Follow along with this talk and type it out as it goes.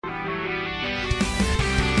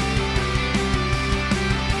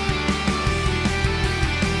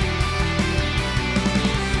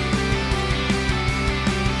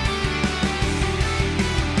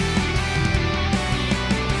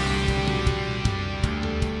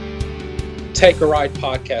Take a Ride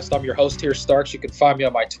podcast. I'm your host here, Starks. You can find me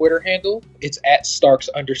on my Twitter handle. It's at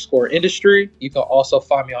Starks_industry. You can also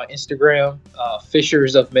find me on Instagram,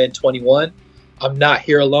 Fishers of Men 21. I'm not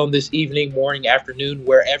here alone this evening, morning, afternoon,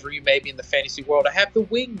 wherever you may be in the fantasy world. I have the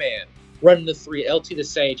wingman running the three, LT the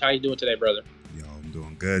Sage. How you doing today, brother? Yo, I'm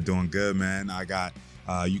doing good, man. I got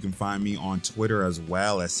you can find me on Twitter as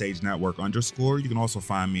well at Sage Network _. You can also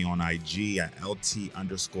find me on IG at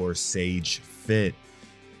LT_SageFit.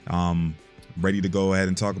 Ready to go ahead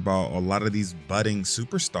and talk about a lot of these budding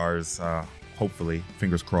superstars, hopefully,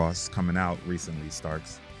 fingers crossed, coming out recently,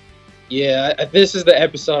 Starks. Yeah, this is the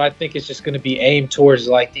episode I think it's just going to be aimed towards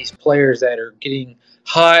like these players that are getting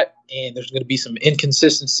hot, and there's going to be some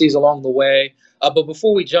inconsistencies along the way. But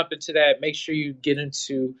before we jump into that, make sure you get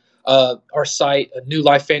into our site,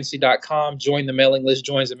 newlifefantasy.com. Join the mailing list,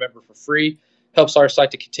 join as a member for free. Helps our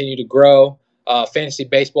site to continue to grow. Fantasy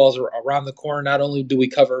baseball is around the corner. Not only do we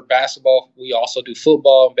cover basketball, we also do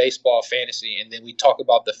football, baseball, fantasy, and then we talk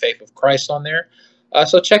about the faith of Christ on there.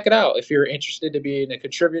 So check it out. If you're interested to be a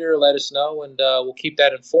contributor, let us know, and we'll keep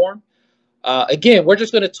that informed. Again, we're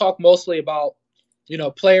just going to talk mostly about,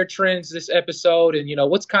 player trends this episode and,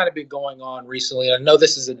 what's kind of been going on recently. I know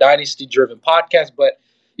this is a dynasty-driven podcast, but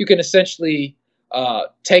you can essentially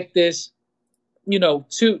take this, to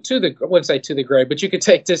the, I wouldn't say to the grave, but you can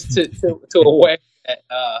take this to a way that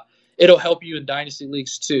it'll help you in dynasty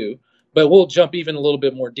leagues too. But we'll jump even a little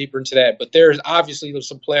bit more deeper into that. But there's obviously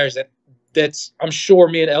some players that's I'm sure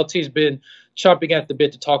me and LT's been chomping at the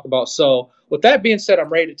bit to talk about. So with that being said, I'm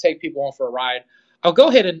ready to take people on for a ride. I'll go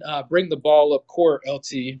ahead and bring the ball up court,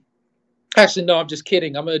 LT. Actually, no, I'm just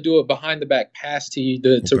kidding. I'm going to do a behind the back pass to you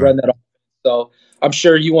to run that off. So I'm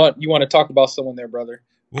sure you want to talk about someone there, brother.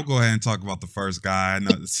 We'll go ahead and talk about the first guy. I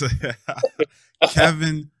know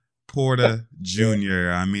Kevin Porter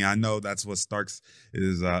Jr. I mean, I know that's what Starks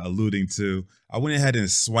is alluding to. I went ahead and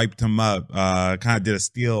swiped him up, kind of did a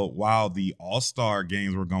steal while the All-Star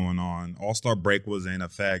games were going on. All-Star break was in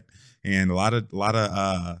effect, and a lot of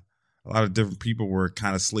different people were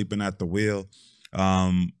kind of sleeping at the wheel.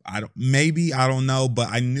 I don't know, but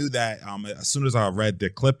I knew that as soon as I read the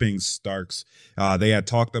clippings, Starks, they had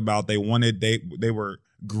talked about they were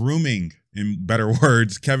grooming, in better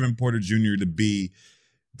words, Kevin Porter Jr. to be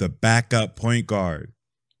the backup point guard.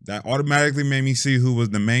 That automatically made me see who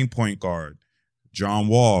was the main point guard. John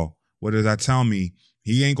Wall. What does that tell me?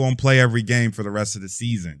 He ain't going to play every game for the rest of the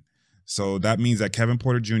season. So that means that Kevin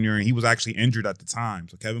Porter Jr., and he was actually injured at the time.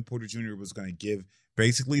 So Kevin Porter Jr. was going to give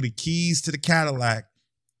basically the keys to the Cadillac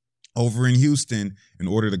over in Houston in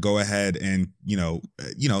order to go ahead and,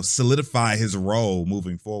 solidify his role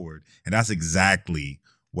moving forward. And that's exactly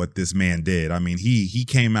what this man did. I mean, he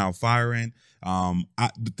came out firing.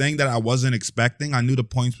 The thing that I wasn't expecting, I knew the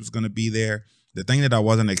points was going to be there. The thing that I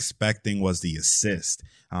wasn't expecting was the assist.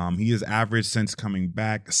 He has averaged since coming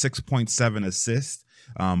back 6.7 assists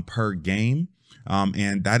per game.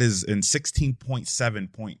 And that is in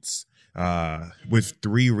 16.7 points with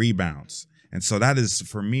 3 rebounds. And so that is,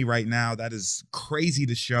 for me right now, that is crazy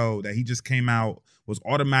to show that he just came out, was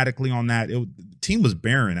automatically on that. The team was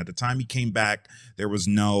barren. At the time he came back, there was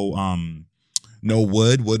no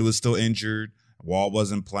Wood. Wood was still injured. Wall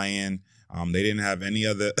wasn't playing. They didn't have any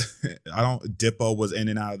other. Dippo was in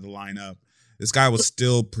and out of the lineup. This guy was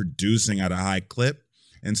still producing at a high clip.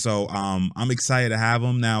 And so I'm excited to have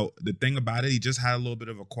him. Now, the thing about it, he just had a little bit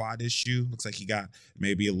of a quad issue. Looks like he got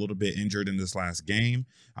maybe a little bit injured in this last game.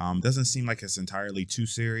 Doesn't seem like it's entirely too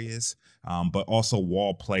serious. But also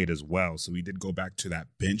Wall played as well. So he did go back to that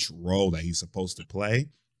bench role that he's supposed to play.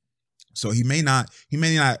 So he may not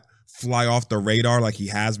fly off the radar like he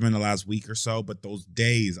has been the last week or so. But those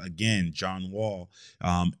days, again, John Wall,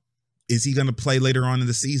 is he going to play later on in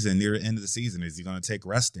the season, near the end of the season? Is he going to take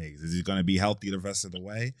rest days? Is he going to be healthy the rest of the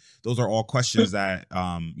way? Those are all questions that,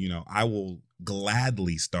 I will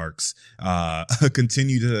gladly, Starks,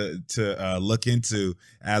 continue to look into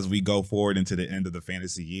as we go forward into the end of the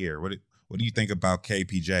fantasy year. What do you think about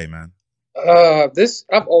KPJ, man?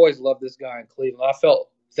 I've always loved this guy in Cleveland. I felt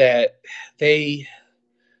that they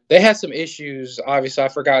had some issues. Obviously, I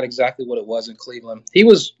forgot exactly what it was in Cleveland. He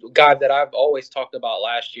was a guy that I've always talked about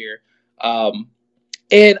last year.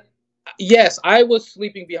 And yes, I was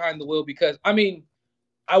sleeping behind the wheel because, I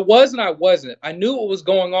was and I wasn't. I knew what was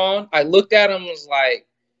going on. I looked at him and was like,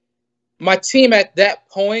 my team at that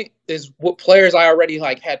point is what players I already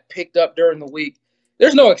had picked up during the week.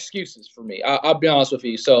 There's no excuses for me. I'll be honest with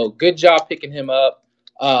you. So good job picking him up.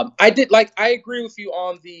 I agree with you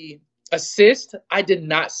on the assist. I did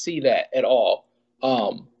not see that at all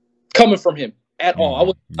coming from him at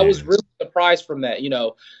all. I was really surprised from that.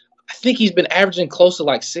 I think he's been averaging close to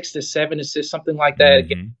like 6 to 7 assists, something like that.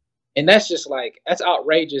 Mm-hmm. And that's just like, that's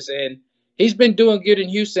outrageous. And he's been doing good in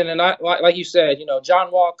Houston. And like you said,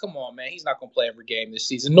 John Wall, come on, man. He's not going to play every game this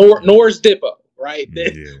season. Nor is Dippo, right? Yeah,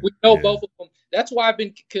 We know both of them. That's why I've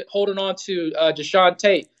been holding on to Jae'Sean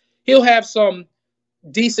Tate. He'll have some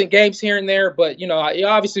decent games here and there, but, you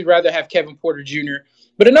obviously rather have Kevin Porter Jr.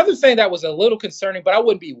 But another thing that was a little concerning, but I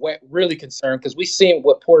wouldn't be really concerned because we've seen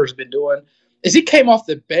what Porter's been doing, is he came off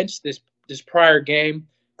the bench this prior game.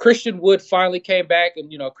 Christian Wood finally came back,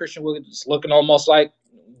 and, Christian Wood is looking almost like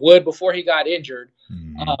Wood before he got injured.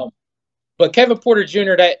 Mm-hmm. But Kevin Porter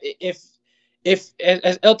Jr., that if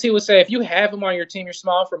as LT would say, if you have him on your team, you're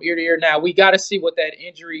smiling from ear to ear. Now, we got to see what that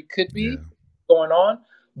injury could be going on.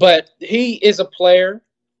 But he is a player,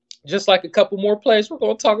 just like a couple more players we're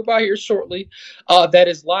going to talk about here shortly, that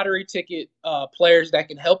is lottery ticket players that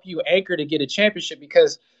can help you anchor to get a championship,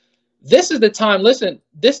 because this is the time. Listen,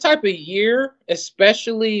 this type of year,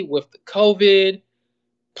 especially with the COVID,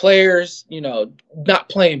 players, not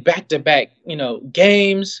playing back-to-back,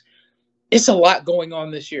 games, it's a lot going on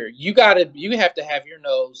this year. You have to have your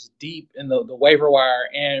nose deep in the waiver wire.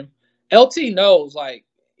 And LT knows, like,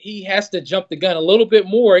 he has to jump the gun a little bit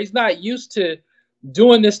more. He's not used to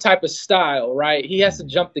doing this type of style, right? He has to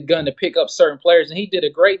jump the gun to pick up certain players, and he did a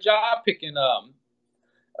great job picking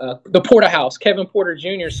the Porterhouse, Kevin Porter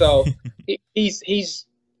Jr. So he's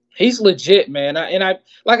legit, man. I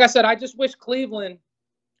like I said, I just wish Cleveland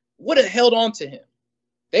would have held on to him.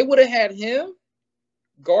 They would have had him,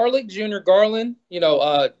 Junior Garland,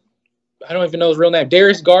 I don't even know his real name,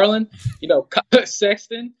 Darius Garland,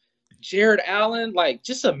 Sexton, Jared Allen. Like,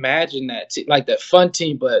 just imagine that, like that fun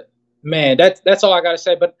team. But man, that's all I got to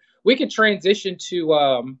say. But we can transition to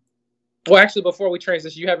well, actually, before we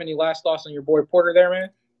transition, you have any last thoughts on your boy Porter there, man?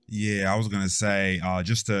 Yeah, I was gonna say,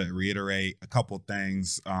 just to reiterate a couple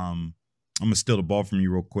things. I'm gonna steal the ball from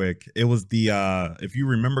you real quick. It was the if you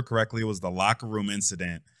remember correctly, it was the locker room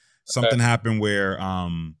incident. Something happened where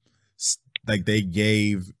like they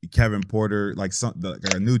gave Kevin Porter like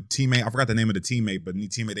a new teammate. I forgot the name of the teammate, but a new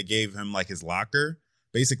teammate. They gave him like his locker.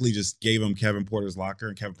 Basically, just gave him Kevin Porter's locker,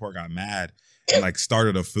 and Kevin Porter got mad and like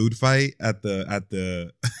started a food fight at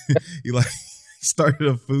the he like started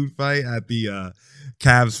a food fight at the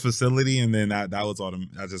Cavs facility, and then that was all.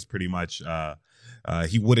 That's just pretty much.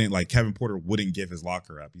 He wouldn't, like, Kevin Porter wouldn't give his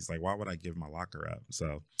locker up. He's like, why would I give my locker up?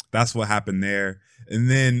 So that's what happened there. And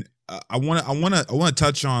then I want to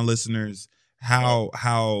touch on, listeners,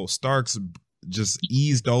 how Starks just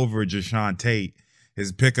eased over Jae'Sean Tate,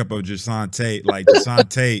 his pickup of Jae'Sean Tate. Like, Jae'Sean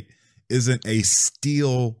Tate isn't a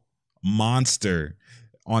steal monster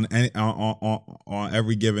on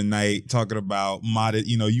every given night, talking about modded.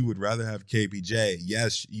 You would rather have KPJ.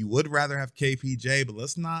 Yes, you would rather have KPJ, but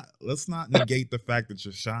let's not negate the fact that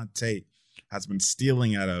Jae'Sean Tate has been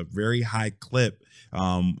stealing at a very high clip,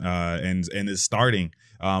 and is starting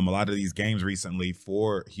a lot of these games recently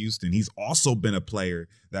for Houston. He's also been a player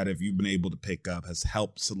that, if you've been able to pick up, has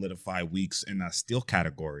helped solidify weeks in that steal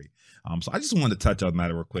category. So I just wanted to touch on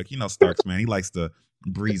that real quick. Starks, man, he likes to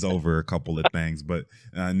breeze over a couple of things, but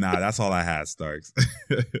that's all I had, Starks.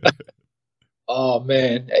 Oh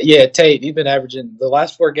man, yeah, Tate, he's been averaging the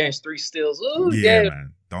last 4 games 3 steals. Ooh, yeah,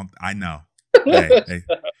 man. I know. Hey,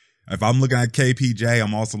 if I'm looking at KPJ,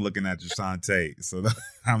 I'm also looking at Jae'Sean Tate, so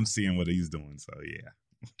I'm seeing what he's doing. So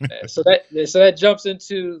yeah. So that jumps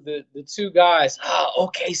into the 2 guys.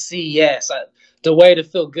 OKC, yes, the way to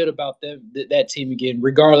feel good about them, that team again,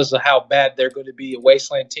 regardless of how bad they're going to be, a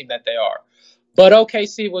wasteland team that they are. But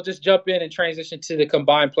OKC, we'll just jump in and transition to the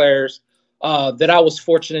combined players that I was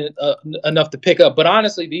fortunate enough to pick up. But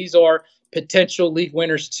honestly, these are potential league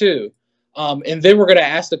winners too. And then we're going to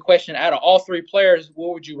ask the question, out of all 3 players,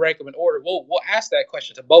 what would you rank them in order? We'll ask that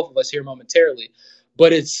question to both of us here momentarily.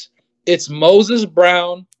 But it's Moses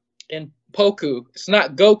Brown and Poku. It's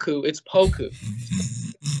not Goku, it's Poku.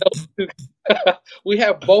 We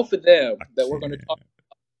have both of them that we're going to talk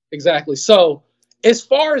about. Exactly. So, as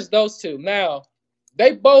far as those 2, now,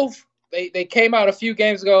 they came out a few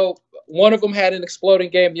games ago. One of them had an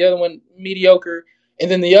exploding game, the other one mediocre,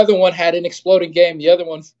 and then the other one had an exploding game. The other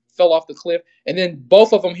one fell off the cliff. And then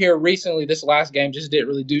both of them here recently, this last game, just didn't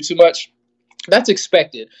really do too much. That's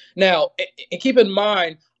expected. Now, and keep in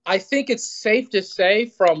mind, I think it's safe to say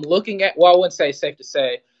from looking at, well, I wouldn't say safe to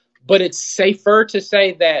say, but it's safer to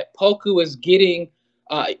say that Poku is getting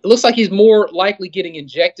it looks like he's more likely getting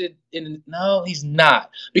injected in. No, he's not,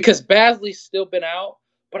 because Basley's still been out.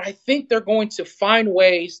 But I think they're going to find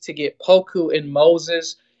ways to get Poku and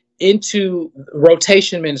Moses into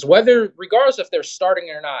regardless if they're starting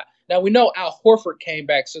or not. Now, we know Al Horford came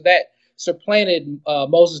back, so supplanted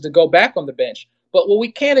Moses to go back on the bench. But what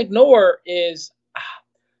we can't ignore is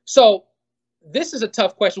so this is a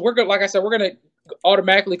tough question. We're going, like I said, we're going to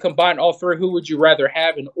automatically combine all three. Who would you rather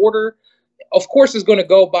have in order? Of course, it's going to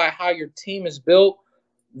go by how your team is built.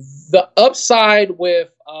 The upside with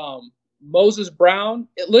Moses Brown,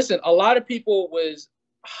 listen, a lot of people was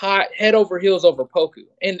hot head over heels over Poku,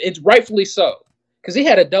 and it's rightfully so because he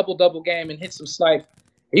had a double game and hit some snipes.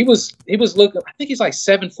 He was looking. I think he's like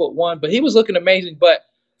 7'1", but he was looking amazing. But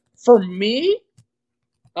for me,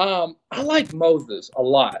 I like Moses a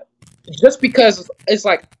lot, just because it's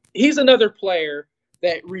like he's another player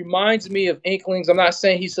that reminds me of Inklings. I'm not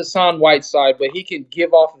saying he's Hassan Whiteside, but he can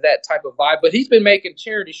give off that type of vibe. But he's been making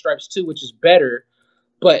charity stripes too, which is better.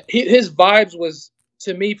 But his vibes was,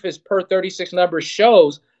 to me, his per 36 numbers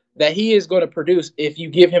shows that he is going to produce if you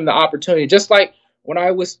give him the opportunity. Just like when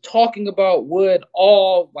I was talking about Wood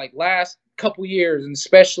all like last couple years, and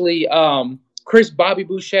especially Chris Bobby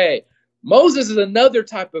Boucher, Moses is another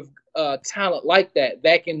type of talent like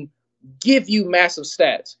that can give you massive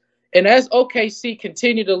stats. And as OKC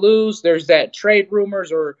continue to lose, there's that trade rumors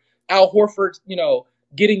or Al Horford,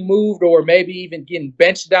 getting moved or maybe even getting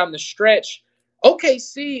benched down the stretch.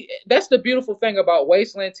 OKC, that's the beautiful thing about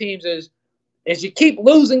wasteland teams is you keep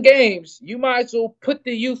losing games, you might as well put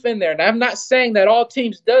the youth in there. And I'm not saying that all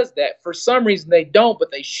teams does that. For some reason they don't, but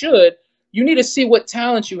they should. You need to see what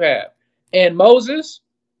talent you have. And Moses,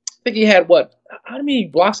 I think he had how many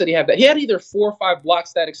blocks did he have? He had either 4 or 5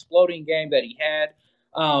 blocks that exploding game that he had.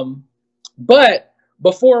 But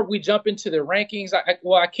before we jump into the rankings,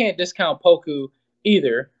 I can't discount Poku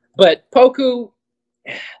either. But Poku,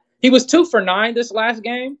 he was 2 for 9 this last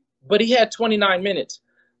game, but he had 29 minutes.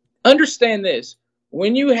 Understand this.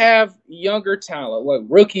 When you have younger talent, like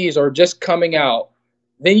rookies or just coming out,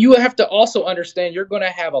 then you have to also understand you're going to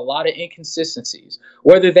have a lot of inconsistencies,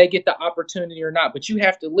 whether they get the opportunity or not. But you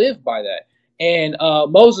have to live by that. And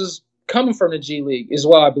Moses, coming from the G League as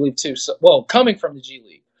well, I believe, too. Coming from the G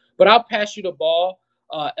League. But I'll pass you the ball.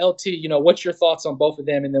 LT, what's your thoughts on both of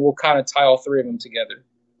them? And then we'll kind of tie all three of them together.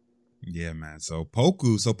 Yeah, man. So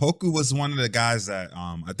Poku was one of the guys that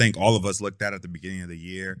I think all of us looked at the beginning of the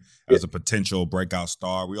year as a potential breakout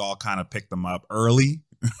star. We all kind of picked him up early,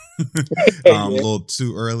 a little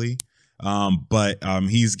too early. But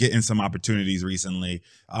he's getting some opportunities recently.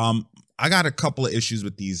 I got a couple of issues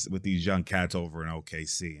with these young cats over in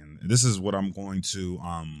OKC, and this is what I'm going to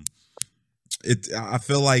I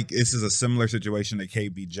feel like this is a similar situation to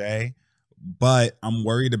KBJ, but I'm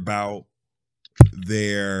worried about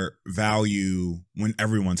their value when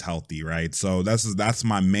everyone's healthy, right? So that's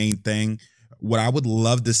my main thing. What I would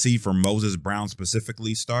love to see for Moses Brown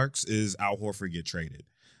specifically, Starks, is Al Horford get traded.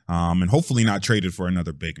 And hopefully not traded for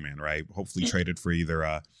another big man, right? Hopefully traded for either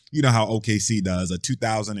how OKC does, a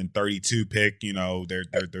 2032 pick.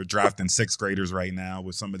 They're drafting 6th graders right now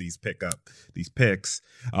with some of these picks.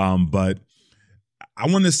 But I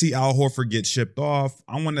want to see Al Horford get shipped off.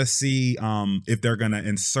 I want to see if they're going to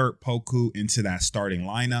insert Poku into that starting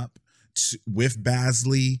lineup with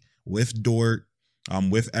Basley, with Dort,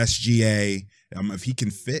 with SGA. If he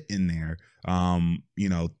can fit in there,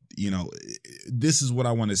 this is what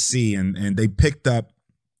I want to see. And they picked up,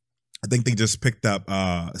 I think they just picked up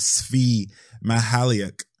Svi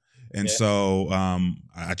Mahaliuk. And so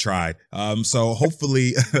I tried. So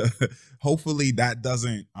hopefully that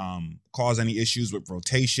doesn't cause any issues with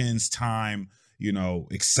rotations, time,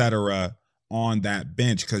 etc. on that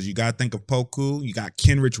bench, because you got to think of Poku. You got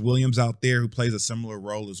Kenrich Williams out there who plays a similar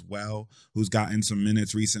role as well, who's gotten some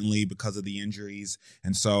minutes recently because of the injuries.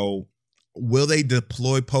 And so will they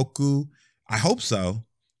deploy Poku? I hope so.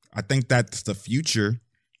 I think that's the future.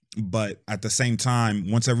 But at the same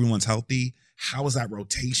time, once everyone's healthy, how is that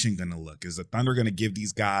rotation going to look? Is the Thunder going to give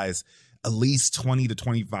these guys at least 20 to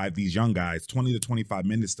 25, these young guys, 20 to 25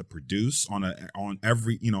 minutes to produce on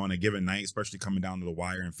a given night, especially coming down to the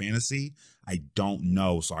wire in fantasy? I don't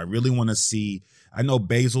know. So I really want to see. I know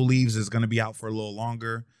Basil leaves is going to be out for a little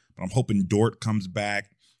longer, but I'm hoping Dort comes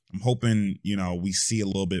back. I'm hoping, we see a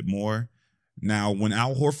little bit more. Now, when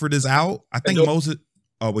Al Horford is out, I think Moses.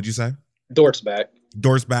 Oh, what'd you say? Dort's back.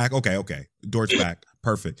 Dort's back. Okay. Dort's back.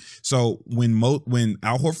 Perfect. So when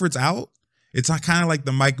Al Horford's out, it's kind of like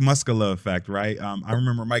the Mike Muscala effect, right? I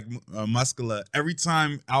remember Mike Muscala, every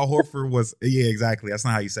time Al Horford was, yeah, exactly. That's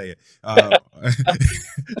not how you say it.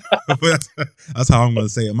 That's how I'm going to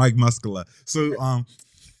say it, Mike Muscala.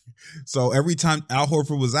 So every time Al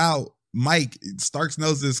Horford was out, Mike Starks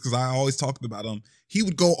knows this because I always talked about him. He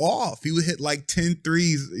would go off. He would hit like 10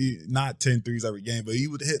 threes, not 10 threes every game, but he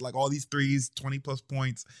would hit like all these threes, 20 plus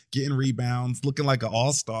points, getting rebounds, looking like an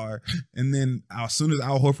all-star. And then as soon as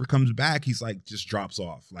Al Horford comes back, he's like just drops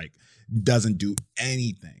off, like doesn't do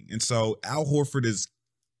anything. And so Al Horford is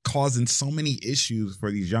causing so many issues for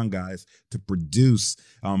these young guys to produce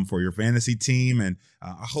for your fantasy team. And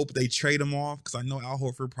I hope they trade him off because I know Al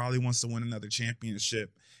Horford probably wants to win another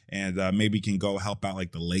championship and maybe can go help out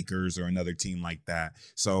like the Lakers or another team like that.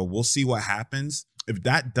 So we'll see what happens. If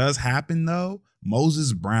that does happen, though,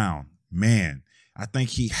 Moses Brown, man, I think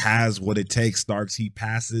he has what it takes, Starks. He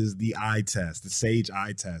passes the eye test, the Sage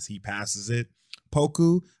eye test. He passes it.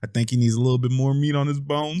 Poku, I think he needs a little bit more meat on his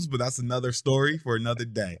bones, but that's another story for another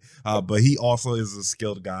day. But he also is a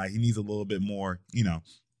skilled guy. He needs a little bit more,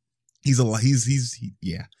 he's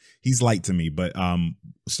light to me. But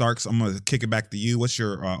Starks, I'm gonna kick it back to you. What's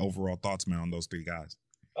your overall thoughts, man, on those three guys?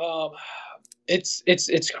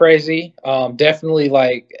 It's crazy. Definitely,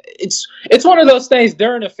 like it's one of those things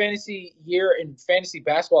during a fantasy year in fantasy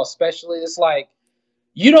basketball, especially. It's like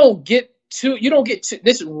you don't get to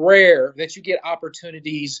this rare that you get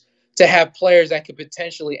opportunities to have players that could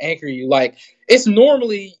potentially anchor you. Like it's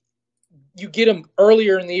normally you get them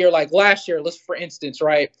earlier in the year, like last year. Let's for instance,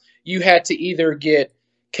 right? You had to either get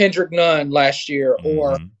Kendrick Nunn last year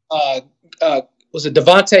or was it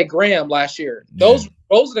Devontae Graham last year? Those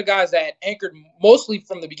are the guys that anchored mostly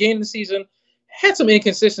from the beginning of the season. Had some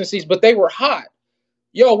inconsistencies, but they were hot.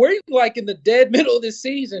 Yo, we're like in the dead middle of this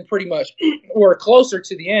season, pretty much, or closer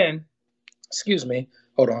to the end. Excuse me.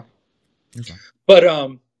 Hold on. Okay. But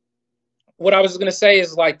what I was going to say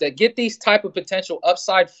is like to get these type of potential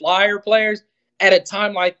upside flyer players at a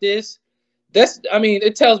time like this.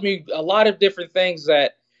 It tells me a lot of different things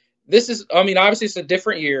that this is. Obviously it's a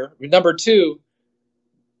different year. Number two,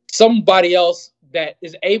 somebody else that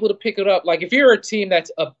is able to pick it up. Like if you're a team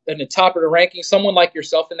that's up in the top of the ranking, someone like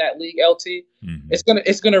yourself in that league, LT,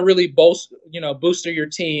 it's gonna really booster your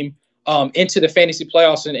team into the fantasy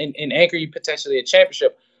playoffs and anchor you potentially a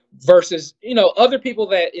championship versus, other people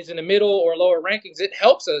that is in the middle or lower rankings. It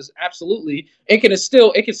helps us. Absolutely. It can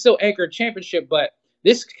still anchor a championship, but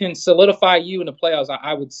this can solidify you in the playoffs.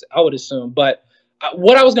 I would assume. But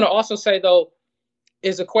what I was going to also say though,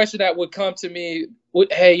 is a question that would come to me.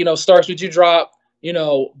 Hey, Starks, would you drop,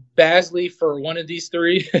 Basley for one of these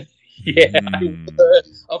three? Yeah,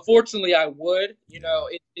 unfortunately I would.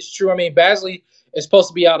 It's true. Basley is supposed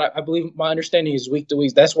to be out. I believe my understanding is week to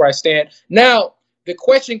week. That's where I stand. Now, the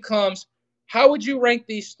question comes, how would you rank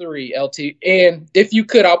these three, LT? And if you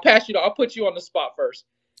could, I'll put you on the spot first.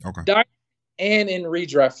 Okay. And in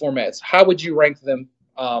redraft formats, how would you rank them,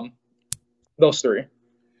 those three?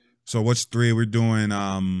 So which three? We're doing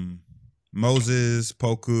Moses,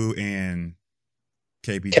 Poku, and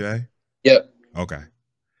KPJ? Yep. Okay.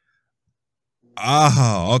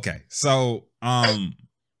 Oh, okay. So in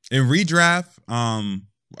redraft,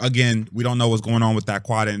 again, we don't know what's going on with that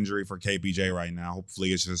quad injury for KPJ right now. Hopefully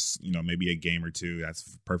it's just, maybe a game or two.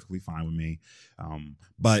 That's perfectly fine with me.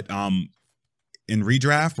 But in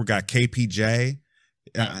redraft, we got KPJ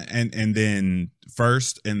and then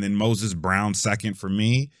first, and then Moses Brown second for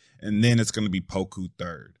me. And then it's going to be Poku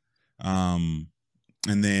third. And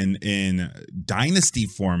then in dynasty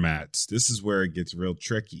formats, this is where it gets real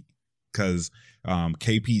tricky because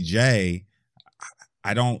KPJ,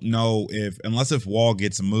 I don't know unless Wall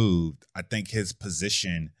gets moved, I think his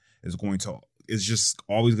position is just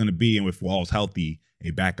always going to be, and if Wall's healthy,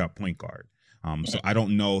 a backup point guard. So I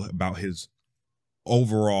don't know about his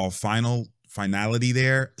overall finality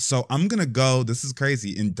there. So I'm going to go, this is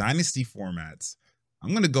crazy, in dynasty formats, I'm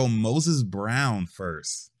going to go Moses Brown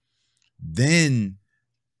first, then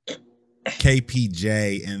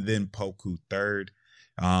KPJ, and then Poku third.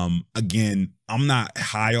 Again, I'm not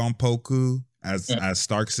high on Poku as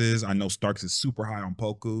Starks is. I know Starks is super high on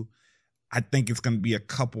Poku. I think it's going to be a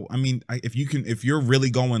couple. If you're really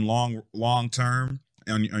going long term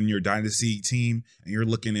on your dynasty team and you're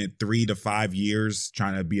looking at 3 to 5 years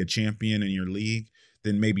trying to be a champion in your league,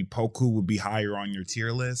 then maybe Poku would be higher on your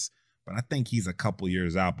tier list. But I think he's a couple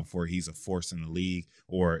years out before he's a force in the league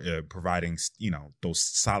or providing, those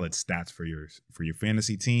solid stats for your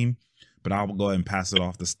fantasy team. But I will go ahead and pass it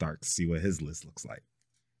off to Stark to see what his list looks like.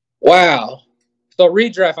 Wow. So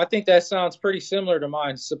redraft, I think that sounds pretty similar to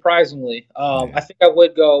mine, surprisingly. I think I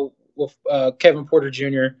would go with Kevin Porter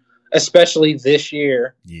Jr., especially this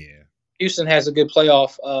year. Yeah. Houston has a good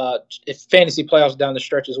playoff, fantasy playoffs down the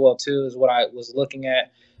stretch as well, too, is what I was looking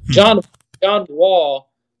at. John Wall,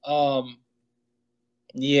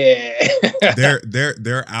 yeah.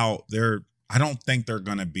 they're out. I don't think they're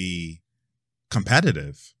gonna be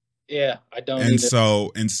competitive. Yeah, I don't And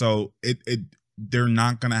either. so it they're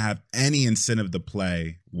not going to have any incentive to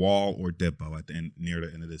play Wall or Dippo at the end, near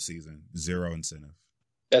the end of the season. Zero incentive.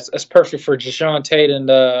 That's perfect for Deshaun Tate and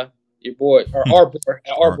your boy or our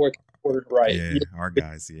boy Porter, right? Yeah, our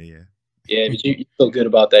guys. Yeah, yeah. Yeah, but you feel good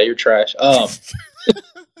about that. You're trash. But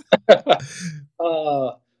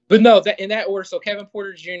no, that in that order. So Kevin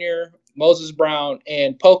Porter Jr., Moses Brown,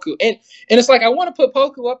 and Poku, and it's like I want to put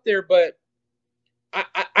Poku up there, but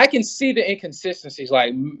I can see the inconsistencies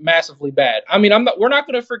like massively bad. I mean, we're not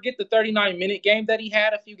going to forget the 39-minute game that he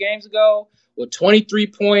had a few games ago with 23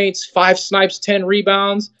 points, 5 snipes, 10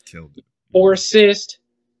 rebounds, Killed it. 4 assists,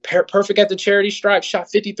 perfect at the charity stripe, shot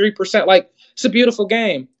 53%. Like, it's a beautiful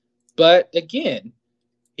game. But again,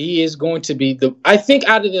 he is going to be I think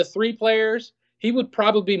out of the 3 players, he would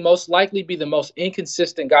probably most likely be the most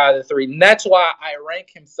inconsistent guy of the 3. And that's why I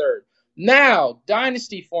rank him 3rd. Now,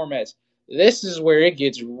 dynasty formats. This is where it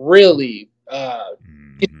gets really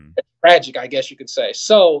tragic, I guess you could say.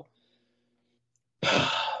 So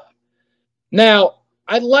now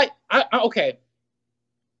okay.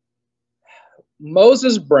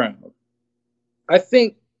 Moses Brown. I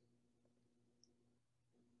think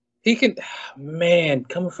he can. Man,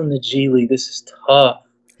 coming from the G League, this is tough.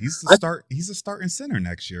 He's a starting center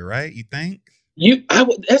next year, right? You think?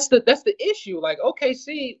 That's the issue. Like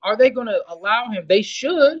OKC, are they going to allow him? They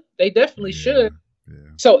should. They definitely should. Yeah.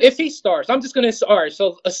 So if he starts, I'm just going to. All right.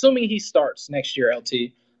 So assuming he starts next year,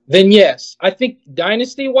 LT, then yes, I think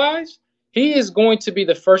dynasty wise, he is going to be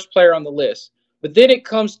the first player on the list. But then it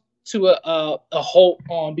comes to a halt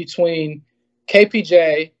on between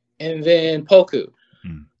KPJ and then Poku.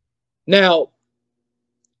 Now,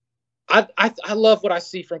 I love what I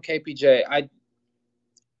see from KPJ.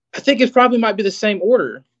 I think it probably might be the same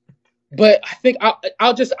order, but I think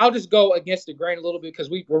I'll just go against the grain a little bit because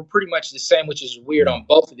we're pretty much the same, which is weird on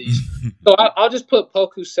both of these. So I'll just put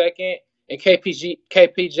Poku 2nd and KPJ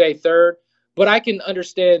 3rd, but I can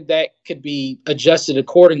understand that could be adjusted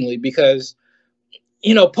accordingly because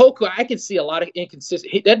Poku, I can see a lot of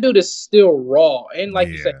inconsistency. That dude is still raw, and like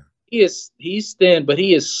you said, he's thin, but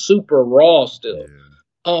he is super raw still.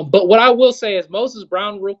 Yeah. But what I will say is Moses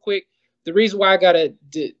Brown, real quick. The reason why I gotta,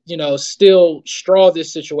 still straw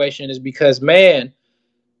this situation is because, man,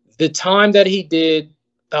 the time that he did,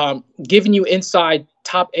 giving you inside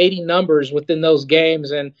top 80 numbers within those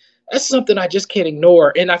games, and that's something I just can't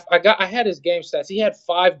ignore. And I had his game stats. He had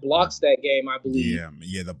 5 blocks that game, I believe.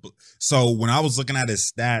 Yeah. So when I was looking at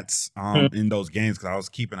his stats in those games, because I was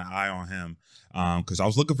keeping an eye on him, because I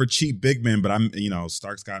was looking for cheap big men, but I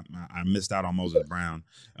missed out on Moses Brown.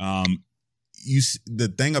 The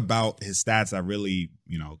thing about his stats that really,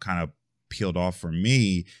 kind of peeled off for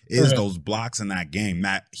me is those blocks in that game,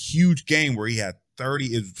 that huge game where he had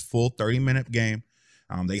full 30-minute game.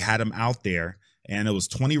 They had him out there and it was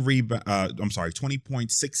 20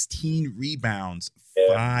 points, 16 rebounds,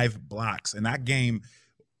 5 blocks. And that game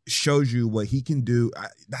shows you what he can do.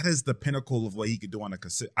 That is the pinnacle of what he could do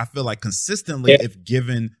I feel like consistently if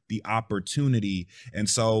given the opportunity. And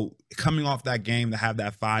so coming off that game to have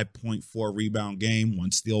that 5.4 rebound game,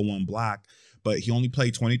 1 steal, 1 block, but he only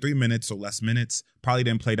played 23 minutes, so less minutes, probably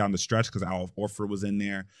didn't play down the stretch because Al Horford was in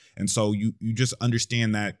there. And so you just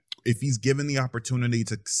understand that if he's given the opportunity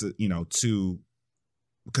to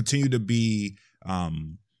continue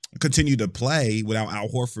to play without Al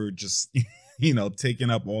Horford just taking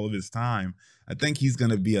up all of his time, I think he's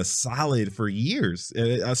going to be a solid for years.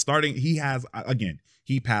 He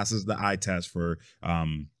passes the eye test for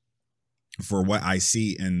what I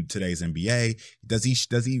see in today's NBA. Does he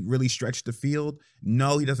really stretch the field?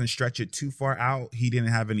 No, he doesn't stretch it too far out. He didn't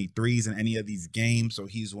have any threes in any of these games, so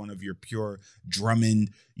he's one of your pure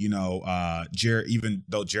Drummond, Jared, even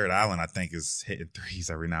though Jared Allen, I think, is hitting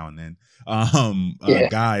threes every now and then.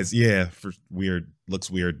 Guys,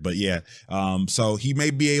 looks weird, but so he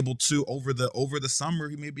may be able to over the summer,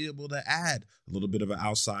 he may be able to add a little bit of an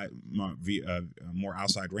more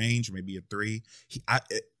outside range, maybe a 3.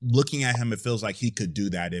 Looking at him, it feels like he could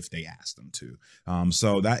do that if they asked him to.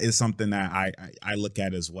 So that is something that I look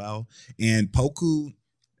at as well. And Poku,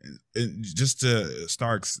 just to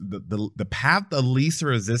Starks, the path of least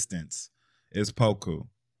resistance is Poku.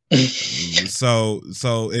 so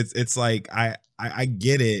it's like I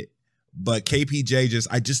get it, but KPJ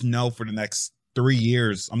I just know for the next 3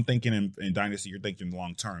 years, I'm thinking in Dynasty, you're thinking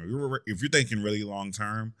long term. If you're thinking really long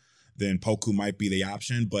term, then Poku might be the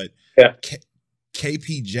option. But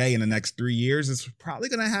KPJ in the next 3 years is probably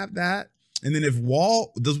going to have that. And then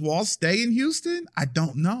does Wall stay in Houston? I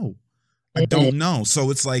don't know. I don't know. So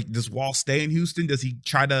it's like, does Wall stay in Houston? Does he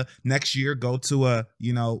try to next year go to a,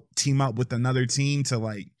 team up with another team to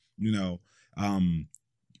like, win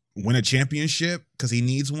a championship because he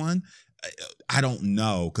needs one? I don't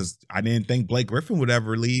know, because I didn't think Blake Griffin would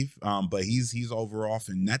ever leave, but he's over off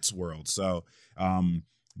in Nets world. So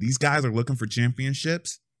these guys are looking for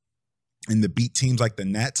championships. And to beat teams like the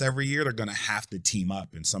Nets every year, they're going to have to team up.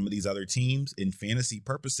 And some of these other teams, in fantasy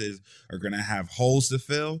purposes, are going to have holes to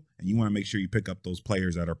fill. And you want to make sure you pick up those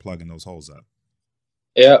players that are plugging those holes up.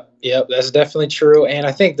 Yep, that's definitely true. And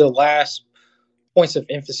I think the last points of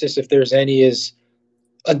emphasis, if there's any, is,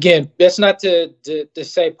 again, that's not to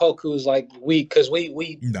say Poku is like weak, because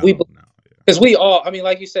we all, I mean,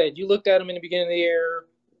 like you said, you looked at him in the beginning of the year,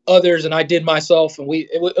 others, and I did myself, and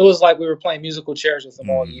it was like we were playing musical chairs with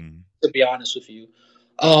him all year, to be honest with you.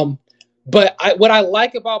 But what I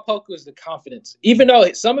like about Poku is the confidence. Even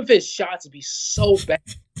though some of his shots would be so bad,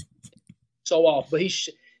 so off, but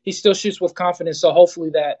he still shoots with confidence. So hopefully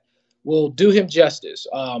that will do him justice.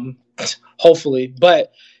 Hopefully,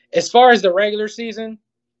 but as far as the regular season,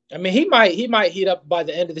 I mean, he might heat up by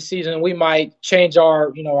the end of the season, and we might change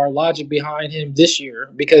our logic behind him this year,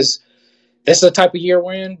 because that's the type of year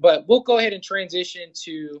we're in. But we'll go ahead and transition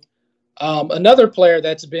to another player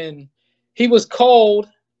he was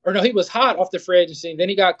hot off the free agency, then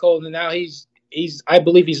he got cold, and now he's I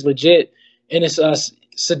believe he's legit. And it's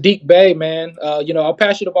Saddiq Bey, man. I'll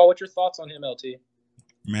pass you the ball. What's your thoughts on him, LT?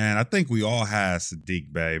 Man, I think we all had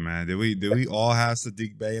Saddiq Bey, man. Did we all have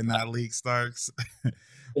Saddiq Bey in that league, Starks?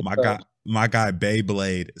 my guy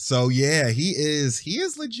Beyblade. So yeah, he is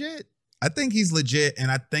legit. I think he's legit, and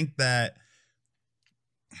I think that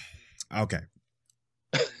okay.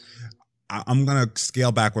 I'm gonna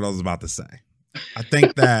scale back what I was about to say. I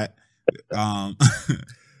think that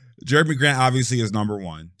Jeremy Grant obviously is number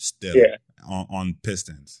one still on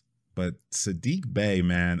Pistons. But Saddiq Bey,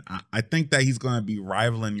 man, I think that he's going to be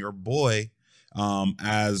rivaling your boy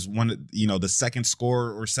as one, the second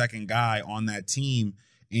scorer or second guy on that team.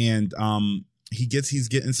 And he's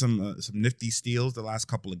getting some nifty steals the last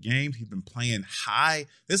couple of games. He's been playing high.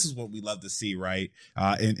 This is what we love to see, right?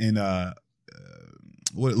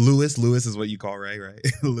 What Lewis is what you call Ray, right?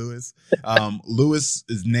 Lewis.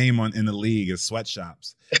 Lewis's name in the league is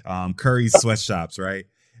Sweatshops. Curry's Sweatshops, right?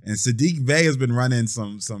 And Saddiq Bey has been running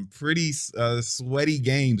some pretty sweaty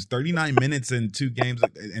games, 39 minutes in 2 games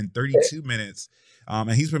and 32 minutes.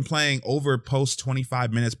 And he's been playing over post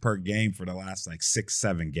 25 minutes per game for the last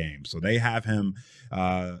 6-7 games. So they have him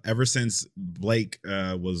ever since Blake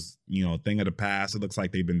was, a thing of the past. It looks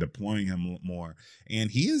like they've been deploying him more. And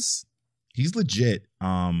he's legit.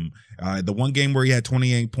 The one game where he had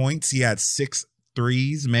 28 points, he had 6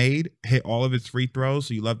 threes made, hit all of his free throws,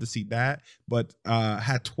 so you love to see that. But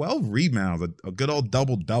had 12 rebounds, a good old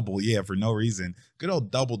double-double, for no reason. Good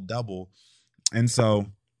old double-double. And so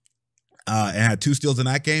and had 2 steals in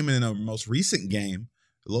that game, and in a most recent game,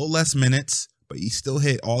 a little less minutes, but he still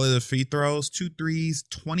hit all of the free throws, 2 threes,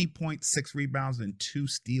 20.6 rebounds, and 2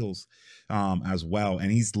 steals as well. And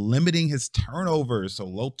he's limiting his turnovers, so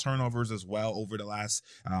low turnovers as well over the last,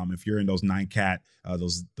 if you're in those 9-cat,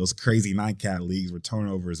 those crazy 9-cat leagues where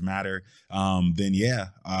turnovers matter, then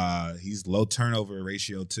he's low turnover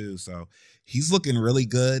ratio too. So he's looking really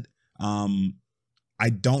good. I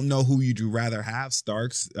don't know who you'd rather have,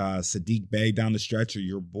 Starks, Saddiq Bey down the stretch, or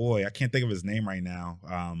your boy. I can't think of his name right now.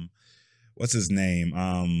 What's his name?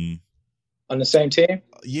 On the same team?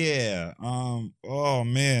 Yeah. Oh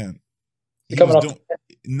man. Maybe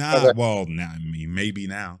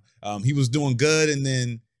now. He was doing good, and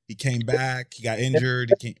then he came back. He got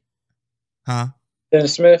injured.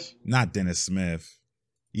 Dennis Smith? Not Dennis Smith.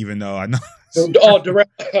 Even though I know. Darrell.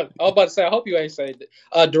 I was about to say, I hope you ain't say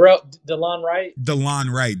DeLon Wright. DeLon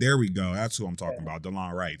Wright. There we go. That's who I'm talking about.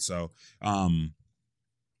 DeLon Wright. So,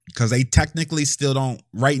 because they technically still don't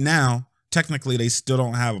right now. Technically, they still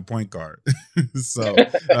don't have a point guard. So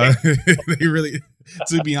they really,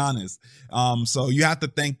 to be honest. So you have to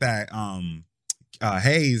think that not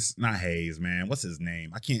Hayes, man. What's his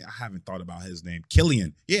name? I haven't thought about his name.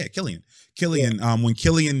 Killian. Yeah, Killian. When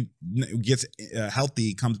Killian gets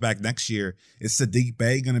healthy, comes back next year, is Saddiq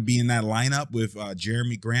Bey going to be in that lineup with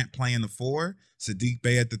Jeremy Grant playing the 4, Saddiq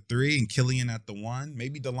Bey at the 3, and Killian at the 1?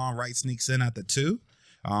 Maybe DeLon Wright sneaks in at the 2.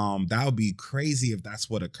 That would be crazy if that's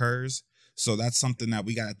what occurs. So that's something that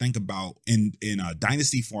we got to think about in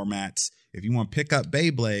dynasty formats. If you want to pick up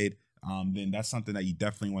Beyblade, then that's something that you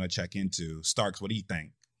definitely want to check into. Starks, what do you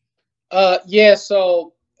think?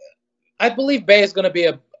 So I believe Bey is going to be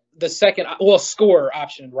the second, scorer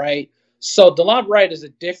option, right? So DeLon Wright is a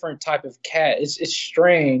different type of cat. It's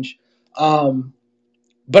strange.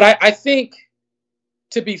 But I think,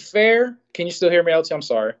 to be fair, can you still hear me, LT? I'm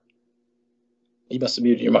sorry. You must have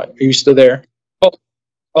muted your mic. Are you still there? Oh,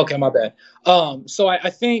 okay, my bad. So I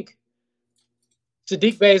think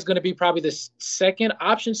Saddiq Bey is going to be probably the second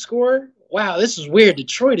option scorer. Wow, this is weird.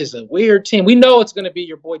 Detroit is a weird team. We know it's going to be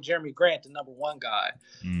your boy Jeremy Grant, the number one guy.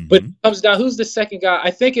 But it comes down, who's the second guy?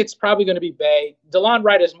 I think it's probably going to be Bey. DeLon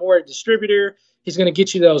Wright is more a distributor. He's going to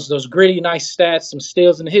get you those gritty, nice stats, some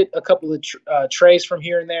steals, and hit a couple of trays from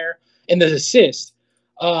here and there, and the assist.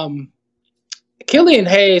 Killian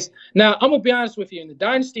Hayes. Now, I'm going to be honest with you. In the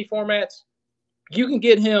dynasty formats, you can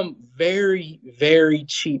get him very, very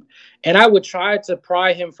cheap. And I would try to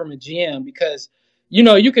pry him from a GM because,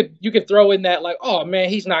 you could throw in that like, oh, man,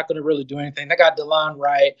 he's not going to really do anything. They got DeLon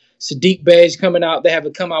Wright, Saddiq Bey's coming out. They have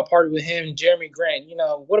a come-out party with him and Jeremy Grant.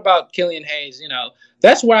 What about Killian Hayes?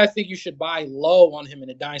 That's where I think you should buy low on him in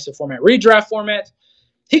the dynasty format. Redraft format,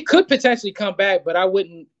 he could potentially come back, but I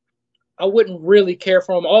wouldn't really care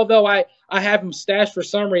for him. Although I have him stashed for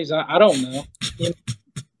some reason. I don't know.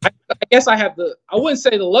 I guess I wouldn't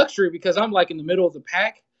say the luxury because I'm like in the middle of the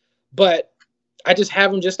pack, but I just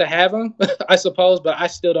have him just to have him, I suppose, but I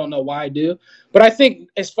still don't know why I do. But I think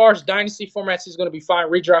as far as dynasty formats, he's going to be fine.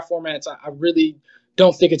 Redraft formats, I really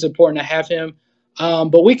don't think it's important to have him.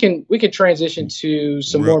 But we can transition to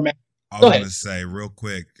some more. I was going to say real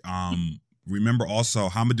quick, remember also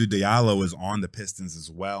Hamidou Diallo is on the Pistons as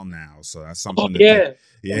well now, so that's something.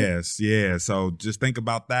 Yeah. So just think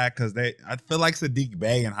about that because I feel like Saddiq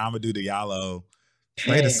Bey and Hamidou Diallo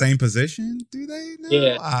play the same position. Do they? No?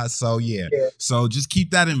 Yeah. So just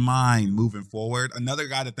keep that in mind moving forward. Another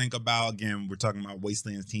guy to think about. Again, we're talking about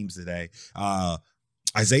wasteland teams today.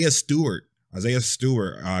 Isaiah Stewart.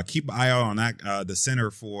 Keep an eye out on that. The center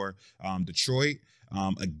for Detroit.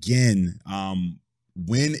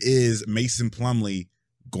 When is Mason Plumlee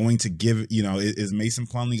going to give, is Mason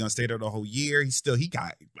Plumlee going to stay there the whole year? I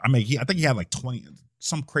think he had like 20,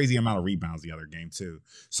 some crazy amount of rebounds the other game too.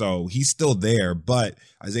 So he's still there, but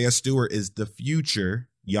Isaiah Stewart is the future,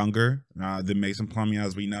 younger than Mason Plumlee,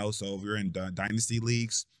 as we know. So if you're in dynasty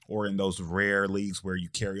leagues or in those rare leagues where you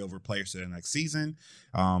carry over players to the next season,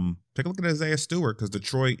 take a look at Isaiah Stewart because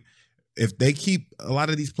Detroit, if they keep a lot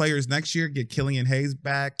of these players next year, get Killian Hayes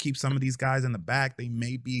back, keep some of these guys in the back, they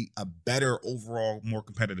may be a better overall, more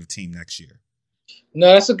competitive team next year. No,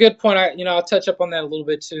 that's a good point. I'll touch up on that a little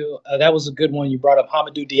bit too. That was a good one you brought up,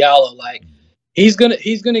 Hamidou Diallo. Like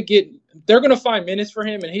they're gonna find minutes for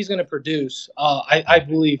him, and he's gonna produce. I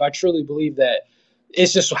truly believe that.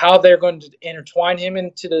 It's just how they're going to intertwine him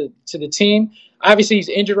into the team. Obviously, he's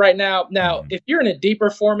injured right now. Now, if you're in a deeper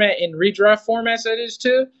format in redraft formats, that is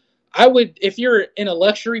too. If you're in a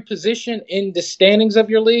luxury position in the standings of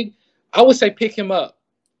your league, I would say pick him up.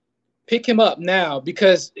 Pick him up now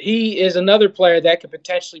because he is another player that could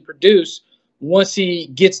potentially produce once he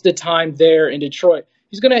gets the time there in Detroit.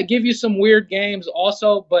 He's going to give you some weird games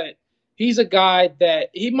also, but he's a guy that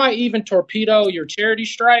he might even torpedo your charity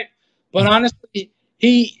stripe. But honestly,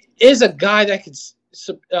 he is a guy that could,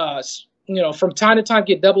 from time to time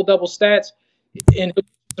get double stats and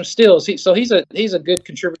some steals. He's a good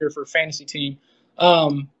contributor for a fantasy team.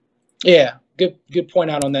 Good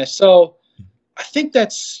point out on that. So I think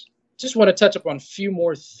just want to touch up on a few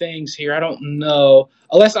more things here. I don't know.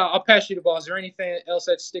 Unless I'll pass you the ball. Is there anything else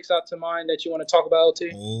that sticks out to mind that you want to talk about, LT?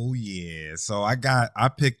 Oh yeah. So I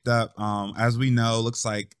picked up, as we know, looks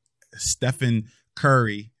like Stephen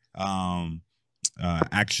Curry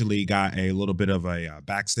actually got a little bit of a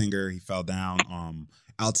back stinger. He fell down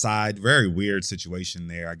outside. Very weird situation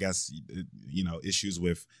there. I guess, issues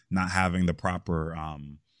with not having the proper,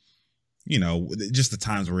 just the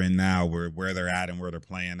times we're in now where they're at and where they're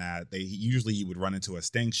playing at. You would run into a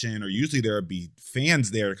extinction, or usually there would be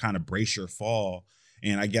fans there to kind of brace your fall.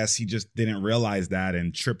 And I guess he just didn't realize that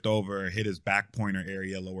and tripped over, hit his back pointer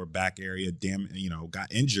area, lower back area,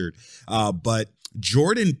 got injured. But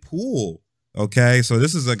Jordan Poole, okay, so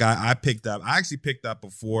this is a guy I picked up. I actually picked up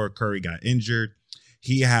before Curry got injured.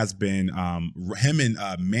 He has been, him and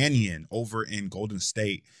Mannion over in Golden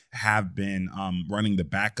State have been running the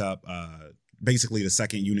backup, basically the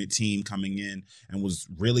second unit team coming in, and was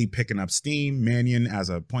really picking up steam. Mannion as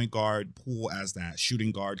a point guard, Poole as that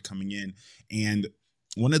shooting guard coming in. And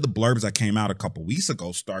one of the blurbs that came out a couple weeks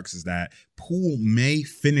ago, Starks, is that Poole may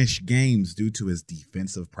finish games due to his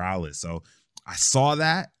defensive prowess. So I saw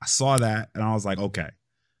that, and I was like, okay,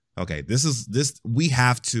 I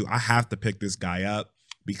have to pick this guy up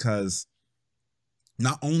because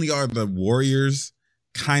not only are the Warriors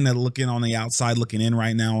kind of looking on the outside, looking in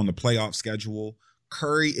right now on the playoff schedule,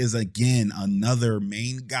 Curry is again another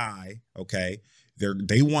main guy, okay?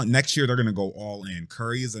 they want next year. They're going to go all in.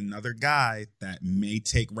 Curry is another guy that may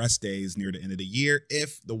take rest days near the end of the year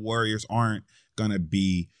if the Warriors aren't going to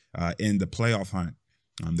be in the playoff hunt.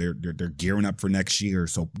 They're gearing up for next year.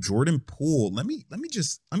 So Jordan Poole, let me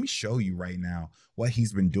show you right now what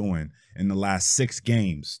he's been doing in the last 6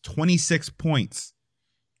 games. 26 points,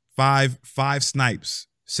 five snipes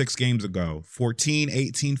 6 games ago. 14,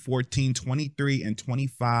 18, 14, 23, and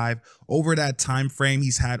 25. Over that time frame,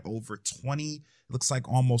 he's had over 20. Looks like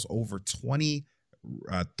almost over 20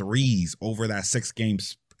 threes over that 6 game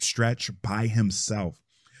stretch by himself.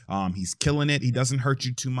 He's killing it. He doesn't hurt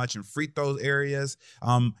you too much in free throw areas.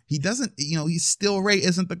 He doesn't, his steal rate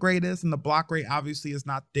isn't the greatest, and the block rate obviously is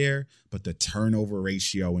not there, but the turnover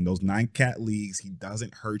ratio in those 9-cat leagues, he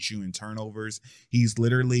doesn't hurt you in turnovers. He's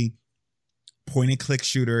literally point and click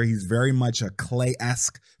shooter. He's very much a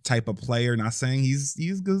Clay-esque type of player. Not saying he's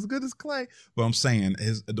as good as Clay, but I'm saying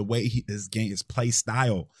the way his game, his play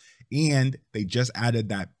style. And they just added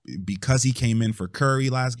that because he came in for Curry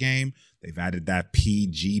last game, they've added that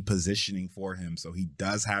PG positioning for him. So he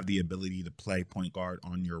does have the ability to play point guard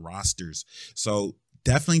on your rosters. So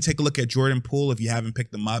definitely take a look at Jordan Poole if you haven't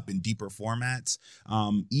picked him up in deeper formats.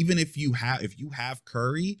 Even if you have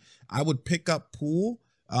Curry, I would pick up Poole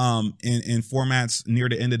in formats near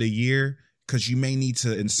the end of the year, because you may need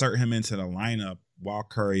to insert him into the lineup while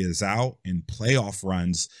Curry is out in playoff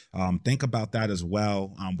runs. Think about that as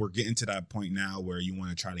well. We're getting to that point now where you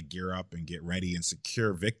want to try to gear up and get ready and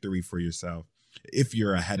secure victory for yourself if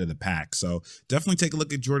you're ahead of the pack. So definitely take a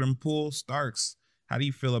look at Jordan Poole. Starks, how do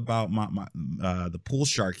you feel about the Poole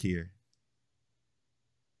shark here?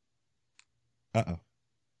 Uh-oh.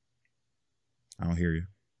 I don't hear you.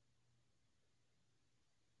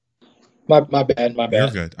 My bad. You're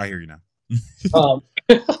good. I hear you now.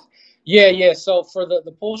 Yeah. So for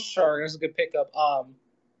the Poole shark, that's a good pickup.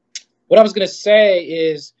 What I was gonna say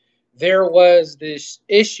is there was this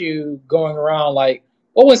issue going around, like,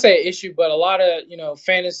 I wouldn't say an issue, but a lot of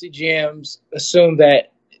fantasy GMs assume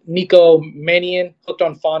that Nico Mannion, Hooked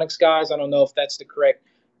on Phonics guys, I don't know if that's the correct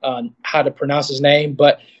how to pronounce his name,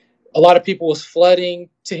 but a lot of people was flooding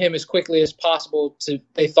to him as quickly as possible.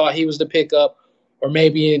 They thought he was the pickup, or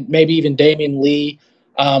maybe even Damian Lee.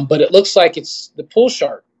 But it looks like it's the Poole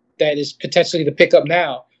shark that is potentially the pickup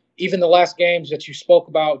now. Even the last games that you spoke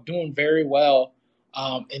about, doing very well.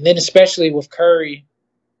 And then especially with Curry,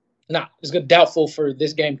 it's doubtful for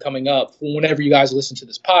this game coming up whenever you guys listen to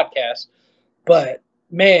this podcast. But,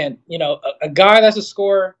 man, a guy that's a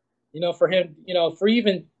scorer, for him, for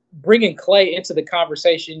even bringing Clay into the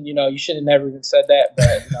conversation, you should have never even said that.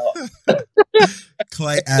 But,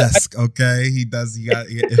 Clay-esque, okay? He got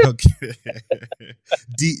okay.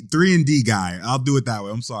 3 and D guy. I'll do it that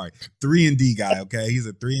way. I'm sorry. 3 and D guy, okay? He's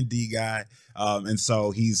a 3 and D guy. And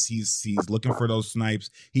so he's looking for those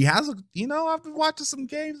snipes. He has I've been watching some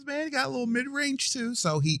games, man. He got a little mid-range too.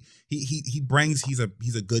 So he's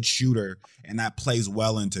a good shooter, and that plays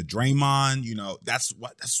well into Draymond. That's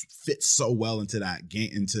fits so well into that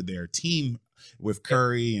game, into their team with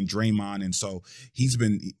Curry and Draymond. And so he's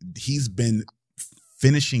been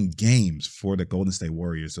finishing games for the Golden State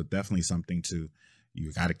Warriors. So definitely something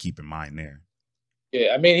you got to keep in mind there.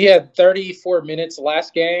 Yeah, I mean, he had 34 minutes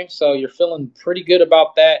last game, so you're feeling pretty good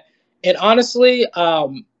about that. And honestly,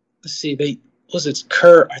 let's see,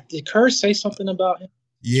 Kerr? Did Kerr say something about him?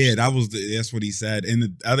 Yeah, that's what he said. And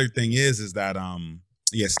the other thing is that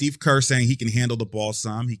Steve Kerr saying he can handle the ball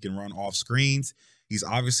some, he can run off screens. He's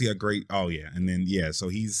obviously a great. Oh yeah, and then so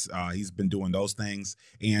he's been doing those things,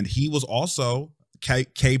 and he was also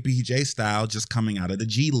KPJ style, just coming out of the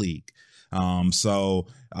G League.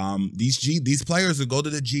 These players who go to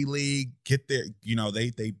the G League, get there,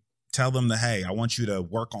 they tell them hey, I want you to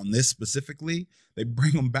work on this specifically. They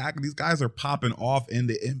bring them back. These guys are popping off in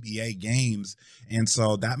the NBA games. And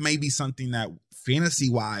so that may be something that fantasy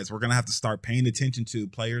wise, we're going to have to start paying attention to.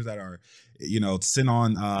 Players that are, sent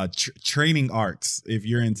on training arcs. If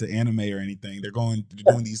you're into anime or anything, they're doing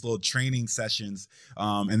these little training sessions.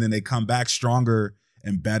 And then they come back stronger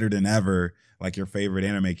and better than ever, like your favorite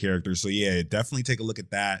anime character. So yeah, definitely take a look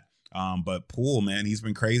at that. But Poole, man, he's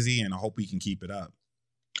been crazy, and I hope he can keep it up.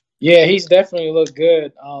 Yeah, he's definitely looked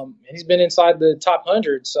good. He's been inside the top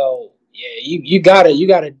 100. So yeah, you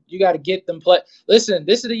gotta get them play. Listen,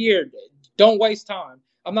 this is the year. Don't waste time.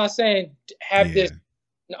 I'm not saying this.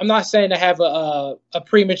 I'm not saying to have a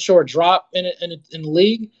premature drop in the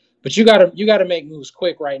league, but you gotta make moves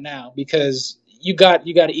quick right now, because you gotta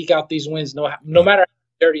eke out these wins no matter how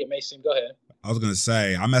dirty it may seem. Go ahead. I was going to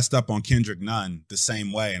say, I messed up on Kendrick Nunn the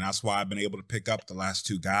same way, and that's why I've been able to pick up the last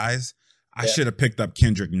 2 guys. I should have picked up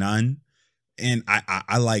Kendrick Nunn And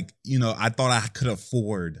I like, I thought I could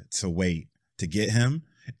afford to wait to get him,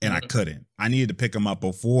 and I couldn't. I needed to pick him up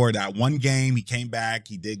before that one game. He came back.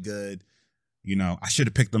 He did good. I should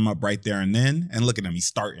have picked him up right there and then. And look at him. He's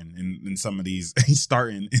starting in some of these. He's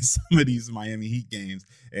starting in some of these Miami Heat games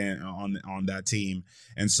and on that team.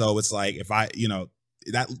 And so it's like, if I,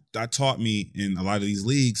 that taught me in a lot of these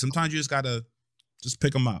leagues, sometimes you just got to just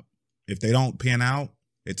pick them up. If they don't pan out,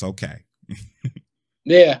 it's okay.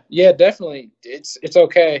 Yeah, definitely. It's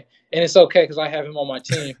okay. And it's okay because I have him on my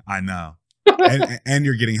team. I know. and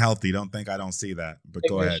you're getting healthy. Don't think I don't see that. But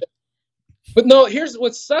go ahead. But no, here's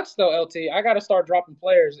what sucks though, LT. I got to start dropping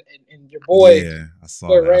players, and your boy. Yeah, I saw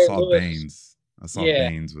that. I saw Baines.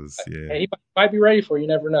 Baines was He might be ready for you.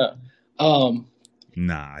 Never know.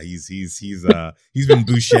 Nah, he's been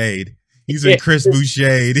Boucher'd. He's been Chris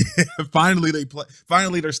Boucher. Finally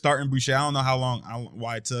they're starting Boucher. I don't know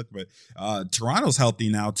why it took, but Toronto's healthy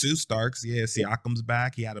now too. Starks, Siakam's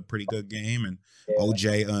back. He had a pretty good game, and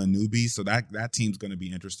OJ Anunoby. So that team's going to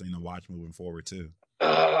be interesting to watch moving forward too.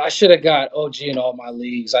 I should have got OG in all my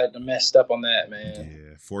leagues. I messed up on that, man.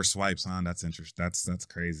 Yeah, 4 swipes on. That's interesting. That's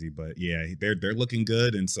crazy, but yeah, they're looking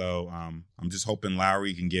good, and so I'm just hoping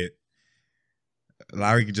Lowry can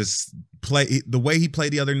just play the way he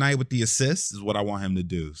played the other night with the assists is what I want him to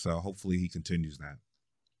do. So hopefully he continues that.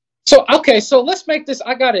 So let's make this.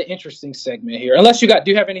 I got an interesting segment here. Unless do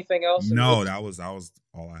you have anything else? No, that was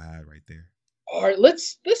all I had right there. All right,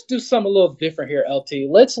 let's do something a little different here, LT.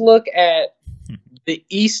 Let's look at the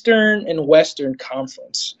Eastern and Western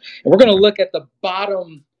Conference, and we're going to look at the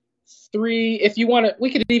bottom 3. If you want to,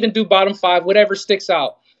 we could even do bottom 5, whatever sticks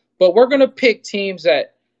out. But we're going to pick teams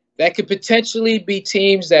that could potentially be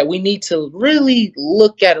teams that we need to really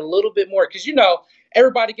look at a little bit more. Because,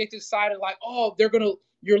 everybody gets excited like, oh,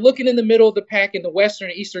 you're looking in the middle of the pack in the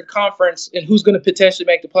Western and Eastern Conference and who's going to potentially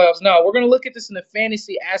make the playoffs. No, we're going to look at this in the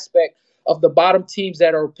fantasy aspect of the bottom teams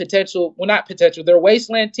that are not potential. They're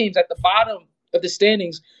wasteland teams at the bottom of the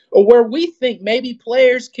standings, or where we think maybe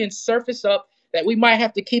players can surface up that we might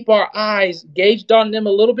have to keep our eyes gauged on them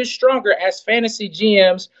a little bit stronger as fantasy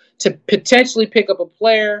GMs to potentially pick up a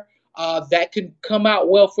player that can come out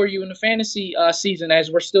well for you in the fantasy season as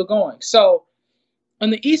we're still going. So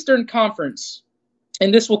on the Eastern Conference,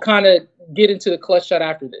 and this will kind of get into the clutch shot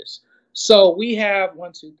after this. So we have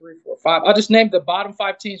 1, 2, 3, 4, 5. I'll just name the bottom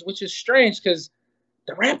 5 teams, which is strange because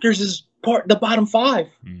the Raptors is part of the bottom 5.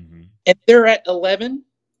 Mm-hmm. And they're at 11.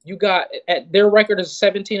 You got at their record is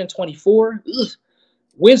 17-24.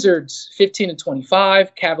 Wizards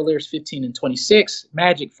 15-25. Cavaliers 15-26.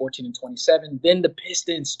 Magic 14-27. Then the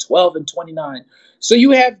Pistons 12-29. So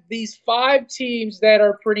you have these 5 teams that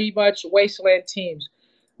are pretty much wasteland teams.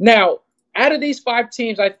 Now, out of these 5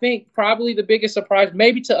 teams, I think probably the biggest surprise,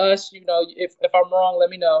 maybe to us, if I'm wrong, let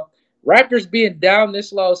me know. Raptors being down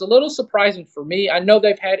this low is a little surprising for me. I know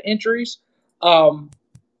they've had injuries,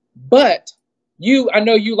 but I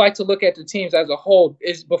know you like to look at the teams as a whole.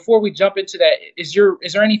 Before we jump into that, is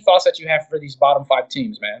there any thoughts that you have for these bottom 5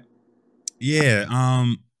 teams, man? Yeah,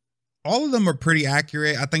 all of them are pretty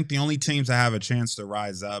accurate. I think the only teams that have a chance to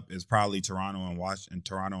rise up is probably Toronto and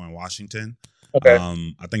Washington. Okay.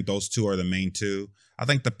 I think those 2 are the main 2. I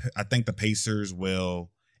think the Pacers will,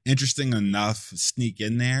 interesting enough, sneak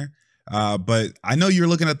in there. But I know you're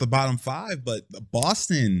looking at the bottom 5, but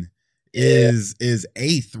Boston is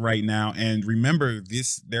 8th right now. And remember,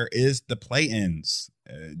 there is the play-ins.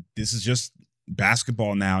 This is just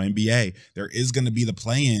basketball now, NBA. There is going to be the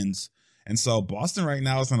play-ins. And so Boston right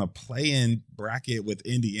now is in a play-in bracket with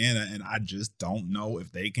Indiana, and I just don't know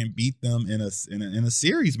if they can beat them in a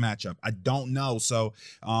series matchup. I don't know. So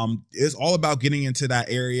it's all about getting into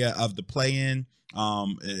that area of the play-in.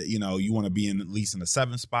 You want to be at least in the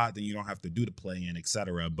 7th spot, then you don't have to do the play-in, et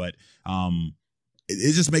cetera. But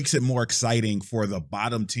it just makes it more exciting for the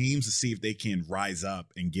bottom teams to see if they can rise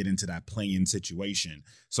up and get into that play-in situation.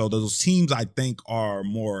 So those teams I think are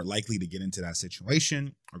more likely to get into that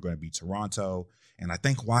situation are going to be Toronto, and I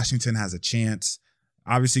think Washington has a chance.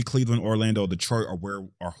 Obviously, Cleveland, Orlando, Detroit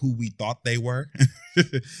are who we thought they were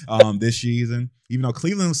this season. Even though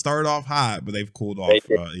Cleveland started off hot, but they've cooled off.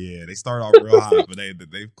 They started off real hot, but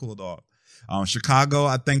they've cooled off. Chicago,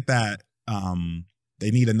 I think that they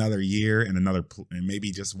need another year and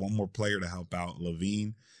maybe just one more player to help out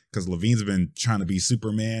LaVine, because LaVine's been trying to be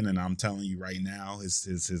Superman, and I'm telling you right now,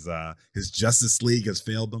 his Justice League has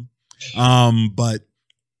failed him. But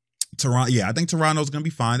Toronto, I think Toronto's going to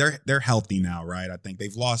be fine. They're healthy now, right? I think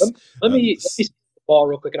they've lost. Let me see the ball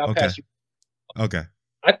real quick, and I'll pass you. Okay.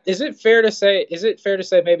 Is it fair to say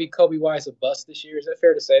maybe Kobe White's a bust this year? Is that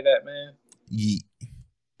fair to say that, man?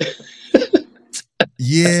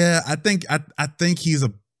 Yeah, I think he's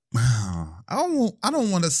a. I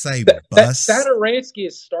don't want to say That bust. Satoransky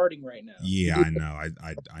is starting right now. Yeah, I know.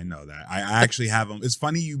 I know that. I actually have him. It's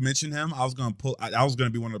funny you mentioned him. I was gonna pull. I was gonna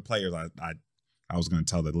be one of the players. I was gonna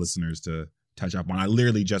tell the listeners to touch up on. I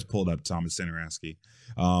literally just pulled up Thomas Satoransky.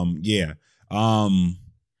 Yeah.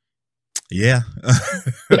 Yeah.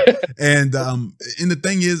 And the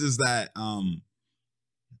thing is that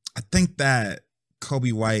I think that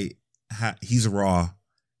Kobe White he's raw,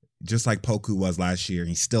 just like Poku was last year.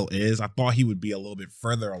 He still is. I thought he would be a little bit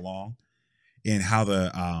further along in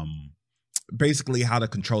how basically how to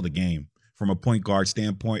control the game from a point guard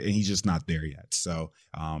standpoint, and he's just not there yet. So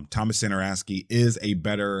Thomas Satoransky is a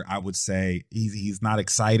better, I would say, he's not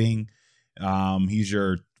exciting. He's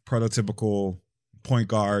your prototypical point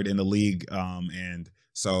guard in the league, and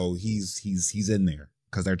so he's in there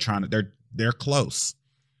because they're close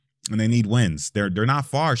and they need wins. They're not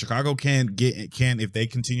far. Chicago can if they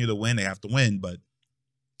continue to win, they have to win, but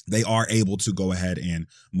they are able to go ahead and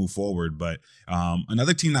move forward. But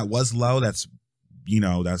another team that was low that's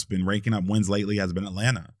been raking up wins lately has been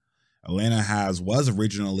Atlanta. Atlanta was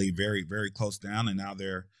originally very, very close down, and now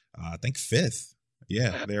they're I think fifth.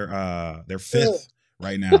 Yeah, they're fifth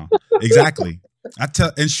right now. Exactly.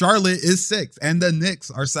 And Charlotte is sixth, and the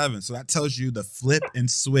Knicks are seventh. So that tells you the flip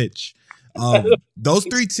and switch. Those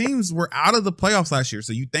three teams were out of the playoffs last year.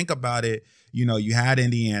 So you think about it, you had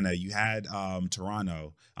Indiana, you had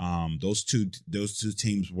Toronto. Those two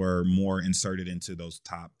teams were more inserted into those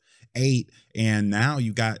top 8, and now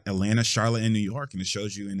you got Atlanta, Charlotte, and New York, and it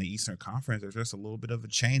shows you in the Eastern Conference there's just a little bit of a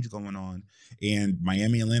change going on. And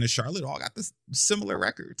Miami, Atlanta, Charlotte all got this similar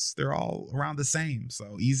records. They're all around the same.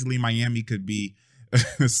 So easily Miami could be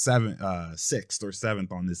sixth or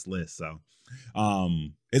seventh on this list. So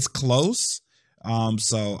it's close.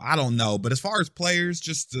 So I don't know, but as far as players,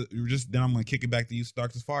 then I'm going to kick it back to you,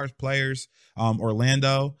 Starks. As far as players,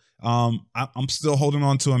 Orlando, I'm still holding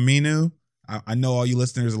on to Aminu. I know all you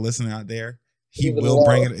listeners are listening out there. He will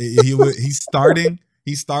bring it. He's starting.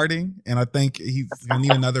 He's starting, and I think he's gonna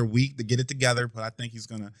need another week to get it together. But I think he's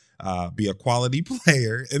gonna be a quality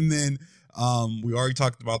player. And then we already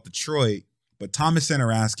talked about Detroit, but Thomas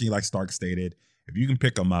Satoransky, like Stark stated, if you can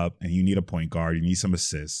pick him up and you need a point guard, you need some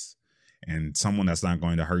assists, and someone that's not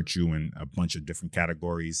going to hurt you in a bunch of different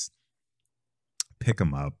categories, pick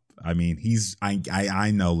him up. I mean,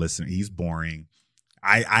 I know. Listen, he's boring.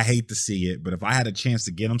 I hate to see it, but if I had a chance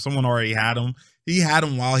to get him, someone already had him. He had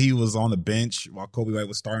him while he was on the bench, while Kobe White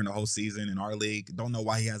was starting the whole season in our league. Don't know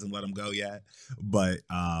why he hasn't let him go yet, but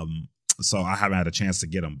so I haven't had a chance to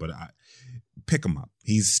get him. But pick him up.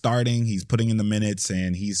 He's starting. He's putting in the minutes,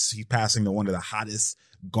 and he's passing to one of the hottest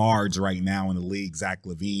guards right now in the league, Zach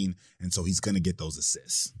LaVine, and so he's going to get those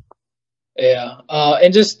assists. Yeah,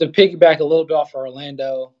 and just to piggyback a little bit off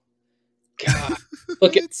Orlando, God,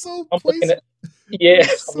 look at so I'm looking at. Yeah,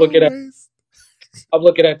 so I'm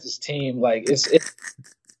looking at this team like it's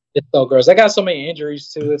so gross. I got so many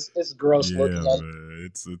injuries too. It's gross looking. Like,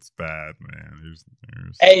 it's bad, man. There's...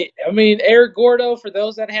 Hey, I mean, Eric Gordo, for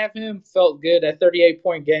those that have him, felt good at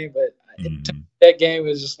 38-point game, but that game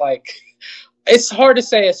is just like it's hard to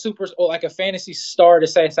say a fantasy star to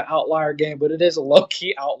say it's an outlier game, but it is a low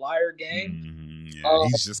key outlier game. Yeah,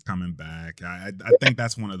 he's just coming back. I think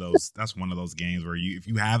that's one of those. That's one of those games where if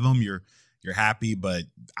you have him, you're happy, but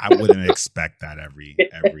I wouldn't expect that every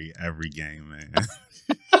game, man.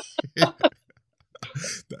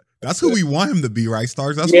 That's who we want him to be, right,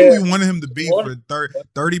 Stars? That's who we wanted him to be for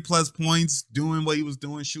 30 plus points, doing what he was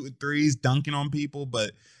doing, shooting threes, dunking on people.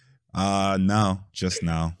 But no, just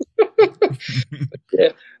no.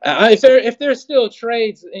 Yeah. If there's still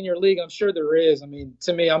trades in your league, I'm sure there is. I mean,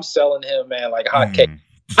 to me, I'm selling him, man, like hotcakes.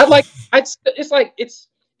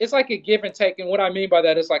 It's like a give and take, and what I mean by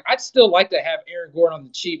that is like I'd still like to have Aaron Gordon on the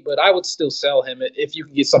cheap, but I would still sell him if you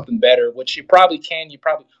can get something better, which you probably can. You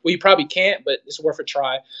probably can't, but it's worth a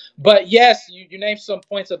try. But yes, you named some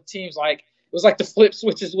points of teams like it was like the flip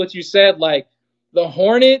switch is what you said, like the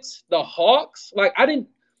Hornets, the Hawks.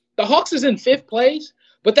 The Hawks is in 5th place,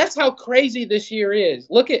 but that's how crazy this year is.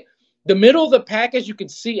 Look at the middle of the pack, as you can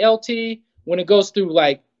see, LT, when it goes through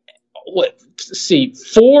like from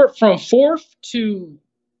 4th to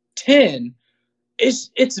 10,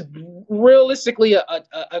 it's realistically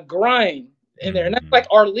a grind in there, and that's like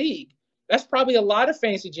our league. That's probably a lot of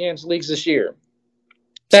Fantasy Jams leagues this year.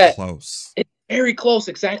 That close. It's very close,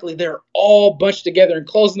 exactly. They're all bunched together and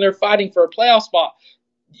close, and they're fighting for a playoff spot.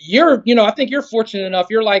 I think you're fortunate enough.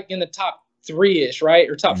 You're like in the top 3-ish, right,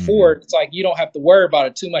 or top 4. It's like you don't have to worry about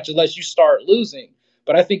it too much unless you start losing.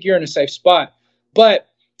 But I think you're in a safe spot. But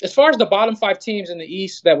as far as the bottom 5 teams in the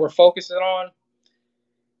East that we're focusing on,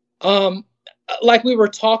 Um, like we were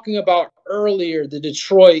talking about earlier, the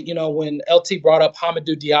Detroit, when LT brought up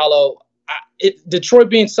Hamidou Diallo, Detroit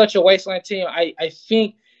being such a wasteland team, I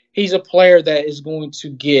think he's a player that is going to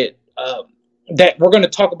get that we're going to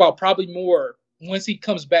talk about probably more once he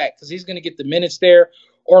comes back because he's going to get the minutes there.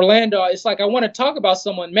 Orlando, it's like I want to talk about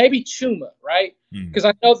someone, maybe Chuma, right? Because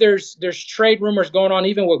I know there's trade rumors going on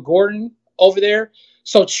even with Gordon over there.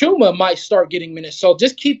 So Chuma might start getting minutes. So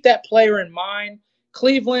just keep that player in mind.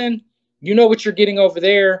 Cleveland, you know what you're getting over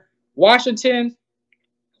there. Washington,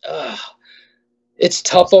 it's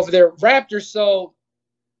tough over there. Raptors, so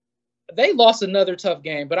they lost another tough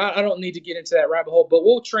game, but I don't need to get into that rabbit hole. But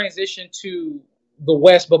we'll transition to the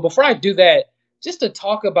West. But before I do that, just to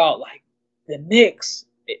talk about like the Knicks.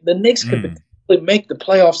 The Knicks could potentially make the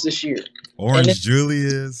playoffs this year. Orange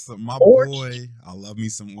Julius, my boy. I love me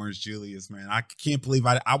some Orange Julius, man. I can't believe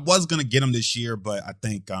I was gonna get him this year, but I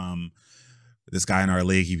think this guy in our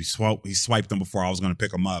league, he swiped him before I was gonna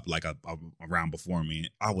pick him up like a round before me.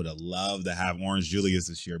 I would have loved to have Orange Julius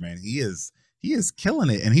this year, man. He is killing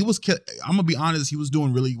it, and I'm gonna be honest, he was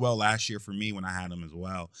doing really well last year for me when I had him as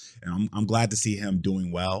well, and I'm glad to see him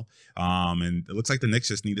doing well. And it looks like the Knicks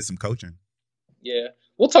just needed some coaching. Yeah.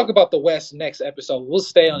 We'll talk about the West next episode. We'll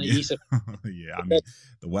stay on the East. Yeah, I mean,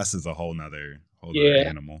 the West is a whole nother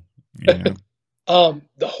animal. Yeah.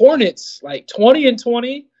 The Hornets, like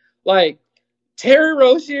 20-20, like Terry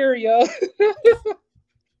Rozier, yo.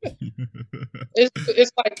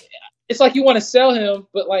 it's like you want to sell him,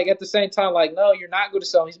 but like at the same time, like no, you're not going to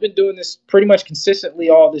sell him. He's been doing this pretty much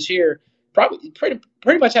consistently all this year. Probably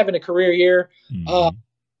pretty much having a career year.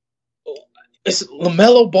 It's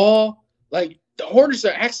LaMelo Ball, like. The Hornets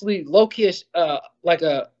are actually low-key like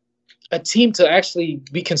a team to actually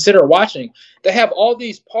be considered watching. They have all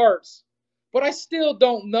these parts, but I still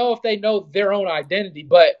don't know if they know their own identity.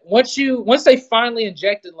 But once they finally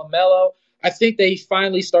injected LaMelo, I think they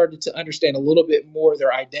finally started to understand a little bit more of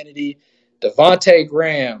their identity. Devontae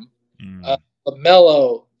Graham,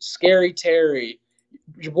 LaMelo, Scary Terry,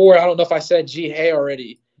 your boy, I don't know if I said G. Hay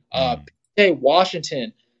already, P.J.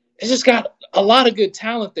 Washington. It's just got a lot of good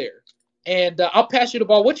talent there. And I'll pass you the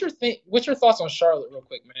ball. What's your thoughts on Charlotte, real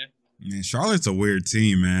quick, man? Man, Charlotte's a weird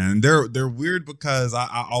team, man. They're weird because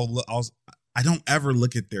I don't ever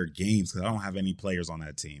look at their games because I don't have any players on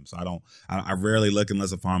that team, so I rarely look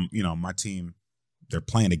unless if I'm my team they're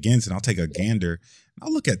playing against, and I'll take a gander. And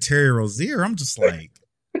I'll look at Terry Rozier. I'm just like,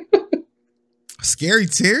 Scary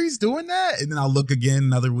Terry's doing that, and then I'll look again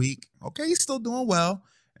another week. Okay, he's still doing well,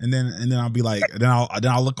 and then I'll be like, then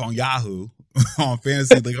I'll look on Yahoo. On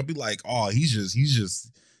fantasy league, I'll be like, oh, he's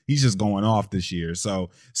just going off this year. So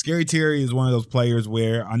Scary Terry is one of those players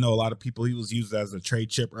where I know a lot of people, he was used as a trade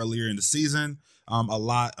chip earlier in the season. A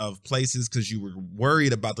lot of places because you were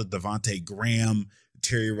worried about the Devontae Graham,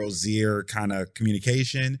 Terry Rozier kind of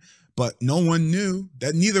communication, but no one knew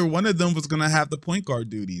that neither one of them was going to have the point guard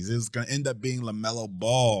duties. It was going to end up being LaMelo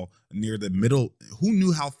Ball near the middle. Who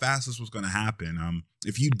knew how fast this was going to happen?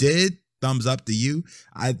 If you did, thumbs up to you.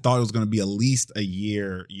 I thought it was going to be at least a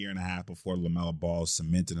year and a half before LaMelo Ball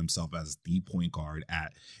cemented himself as the point guard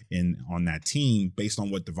on that team based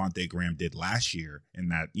on what Devontae Graham did last year in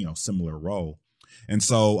that, similar role. And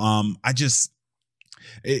so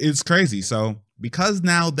it's crazy. So because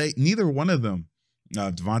now neither one of them,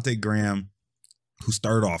 Devontae Graham, who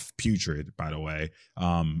started off putrid, by the way,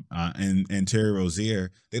 and Terry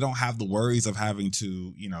Rozier, they don't have the worries of having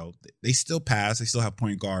to, they still pass, they still have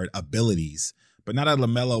point guard abilities, but now that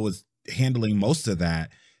LaMelo was handling most of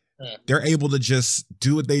that, they're able to just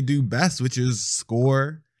do what they do best, which is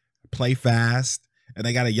score, play fast, and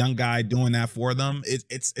they got a young guy doing that for them.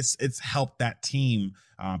 It's helped that team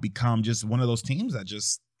become just one of those teams that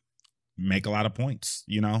just make a lot of points,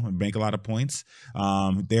 make a lot of points.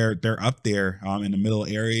 They're up there in the middle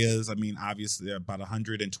areas. I mean, obviously about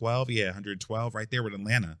 112. Yeah, 112 right there with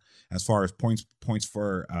Atlanta as far as points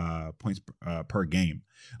per game.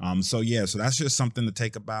 So that's just something to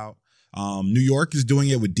take about. New York is doing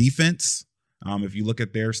it with defense. If you look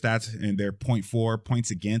at their stats and their 0.4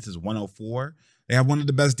 points against is 104. They have one of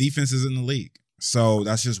the best defenses in the league. So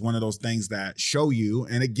that's just one of those things that show you.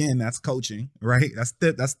 And again, that's coaching, right? That's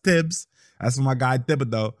Tibbs. That's my guy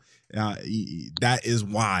Thibodeau. That is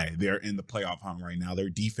why they're in the playoff hunt right now. Their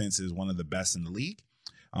defense is one of the best in the league.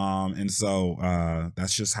 And so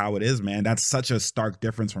that's just how it is, man. That's such a stark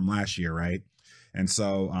difference from last year, right? And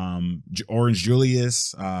so Orange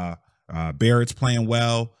Julius, Barrett's playing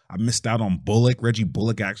well. I missed out on Bullock. Reggie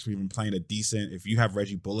Bullock actually been playing a decent. If you have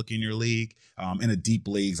Reggie Bullock in your league, in a deep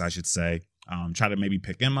leagues, I should say, try to maybe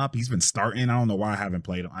pick him up. He's been starting. I don't know why I haven't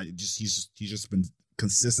played him. He's just been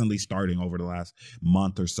consistently starting over the last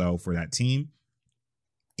month or so for that team.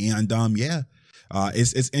 And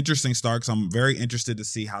it's interesting, Starks. I'm very interested to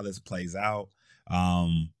see how this plays out.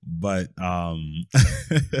 But I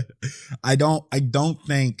don't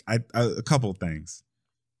think a couple of things.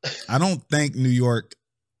 I don't think New York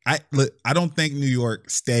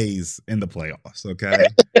stays in the playoffs. Okay.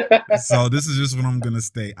 So this is just what I'm going to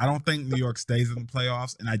state. I don't think New York stays in the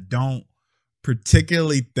playoffs, and I don't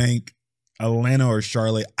particularly think Atlanta or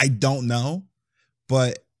Charlotte. I don't know,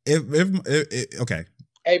 but if okay.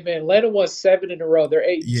 Hey man, Atlanta won 7 in a row. They're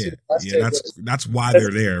 8. Yeah, that's why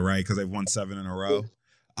they're there, right? Because they've won 7 in a row.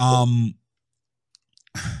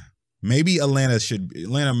 Maybe Atlanta should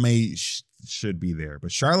be there,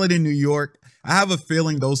 but Charlotte and New York, I have a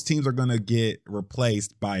feeling those teams are going to get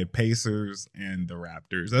replaced by Pacers and the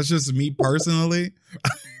Raptors. That's just me personally.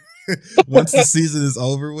 Once the season is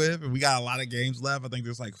over with, and we got a lot of games left, I think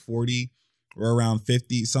there's like 40 or around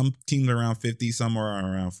 50. Some teams are around 50, some are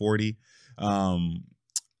around 40. Yeah.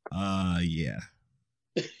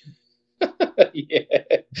 Yeah.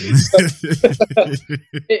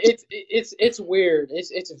 It's weird.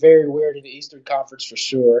 It's very weird in the Eastern Conference for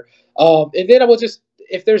sure. And then I will just,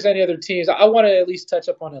 if there's any other teams, I want to at least touch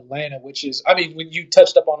up on Atlanta, which is, I mean, when you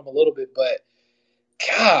touched up on them a little bit, but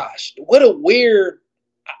gosh, what a weird.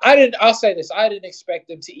 I'll say this. I didn't expect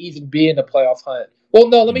them to even be in the playoff hunt. Well,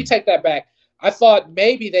 no, let me take that back. I thought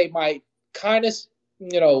maybe they might kind of,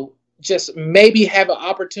 just maybe have an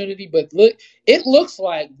opportunity, but it looks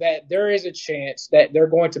like that there is a chance that they're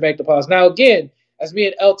going to make the playoffs. Now, again, as me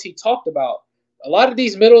and LT talked about, a lot of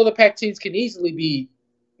these middle of the pack teams can easily be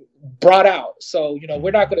brought out. So, we're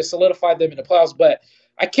not going to solidify them in the playoffs, but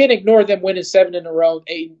I can't ignore them winning 7 in a row,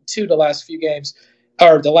 8-2 the last few games,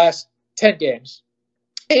 or the last 10 games.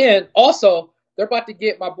 And also, they're about to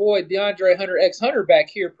get my boy DeAndre Hunter X Hunter back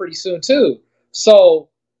here pretty soon too. So,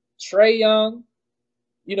 Trae Young,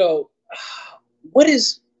 what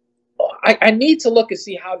is I need to look and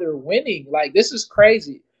see how they're winning. Like, this is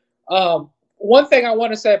crazy. One thing I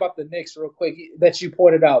want to say about the Knicks real quick that you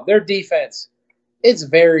pointed out, their defense, it's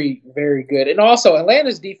very, very good. And also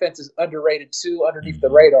Atlanta's defense is underrated too, underneath the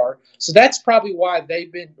radar. So that's probably why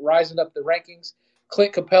they've been rising up the rankings.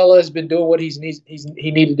 Clint Capella has been doing what he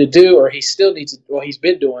needed to do, or he still needs to, he's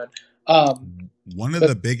been doing. One of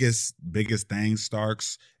the biggest things,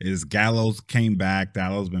 Starks, is Gallows came back.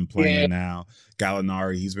 Gallows been playing now.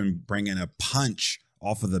 Gallinari, he's been bringing a punch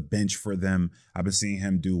off of the bench for them. I've been seeing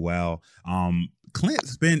him do well.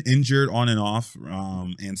 Clint's been injured on and off,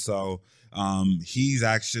 and so he's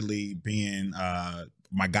actually being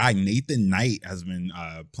my guy Nathan Knight has been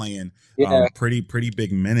playing pretty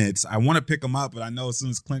big minutes. I want to pick him up, but I know as soon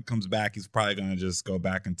as Clint comes back, he's probably going to just go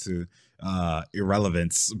back into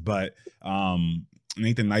irrelevance. But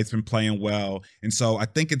Nathan Knight's been playing well, and so I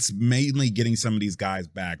think it's mainly getting some of these guys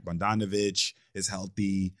back. Bogdanović is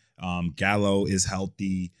healthy. Gallo is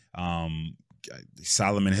healthy.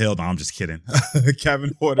 Solomon Hill. No, I'm just kidding.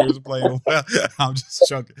 Kevin Porter is playing well. I'm just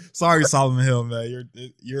joking. Sorry, Solomon Hill, man.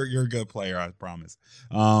 You're a good player, I promise.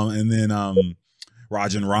 And then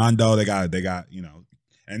Rajon Rondo, they got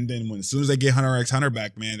and then as soon as they get Hunter X Hunter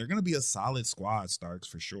back, man, they're gonna be a solid squad, Starks,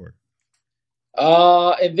 for sure.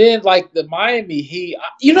 And then like the Miami Heat,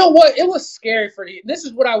 you know what? It was scary for the. This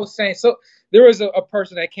is what I was saying. So there was a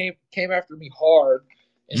person that came after me hard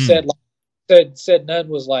and said Nunn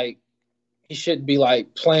was like, he shouldn't be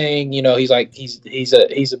like playing.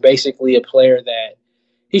 He's basically a player that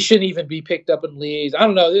he shouldn't even be picked up in leagues. I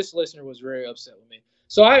don't know. This listener was very upset with me.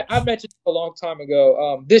 So I mentioned a long time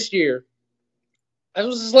ago. This year, I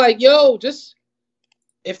was just like, yo, just.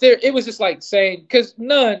 It was just like saying, because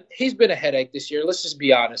Nunn, he's been a headache this year. Let's just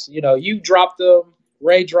be honest. You dropped him.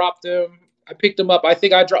 Ray dropped him. I picked him up. I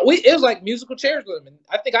think I dropped. It was like musical chairs with him. And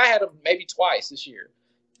I think I had him maybe twice this year.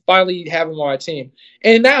 Finally have him on my team.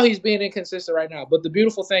 And now he's being inconsistent right now. But the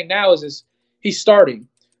beautiful thing now is he's starting.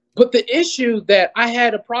 But the issue that I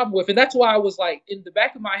had a problem with, and that's why I was like, in the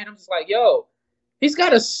back of my head, I'm just like, yo, he's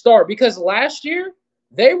got to start. Because last year,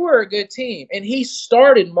 they were a good team. And he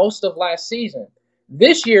started most of last season.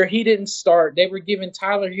 This year, he didn't start. They were giving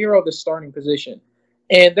Tyler Hero the starting position.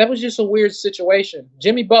 And that was just a weird situation.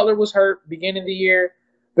 Jimmy Butler was hurt beginning of the year.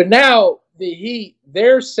 But now, the Heat,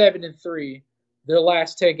 they're 7-3 their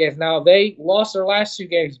last 10 games. Now, they lost their last 2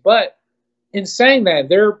 games. But in saying that,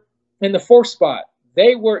 they're in the 4th spot.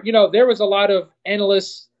 They were, there was a lot of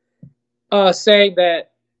analysts saying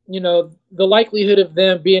that, the likelihood of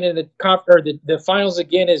them being in the finals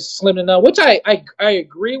again is slim to none, which I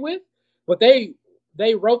agree with. But they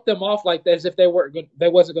wrote them off like that as if they wasn't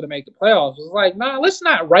going to make the playoffs. It was like, nah, let's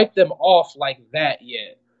not write them off like that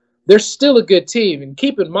yet. they're still a good team. And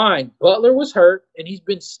keep in mind, Butler was hurt, and he's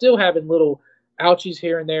been still having little ouchies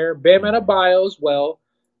here and there. Bam Adebayo as well.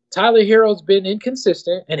 Tyler Hero's been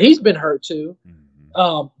inconsistent, and he's been hurt too.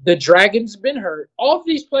 The Dragon's been hurt. All of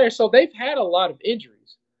these players, so they've had a lot of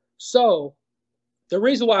injuries. So the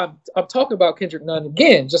reason why I'm talking about Kendrick Nunn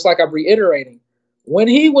again, just like I'm reiterating, when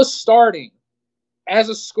he was starting as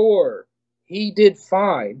a scorer, he did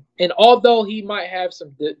fine. And although he might have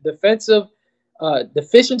some defensive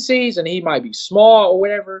deficiencies and he might be small or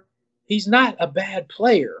whatever, he's not a bad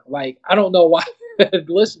player. Like, I don't know why the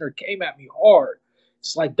listener came at me hard.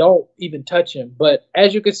 It's like, don't even touch him. But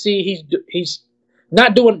as you can see, he's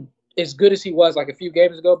not doing as good as he was like a few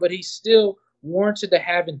games ago, but he's still warranted to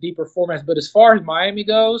have in deeper formats. But as far as Miami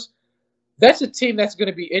goes, that's a team that's going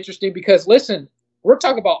to be interesting because, listen, we're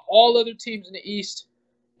talking about all other teams in the East,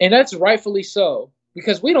 and that's rightfully so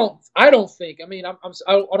because I don't think, I mean, I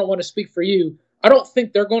don't want to speak for you. I don't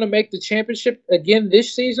think they're going to make the championship again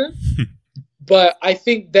this season, but I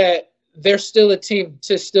think that they're still a team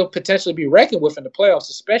to still potentially be reckoned with in the playoffs,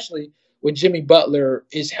 especially when Jimmy Butler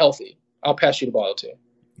is healthy. I'll pass you the ball too.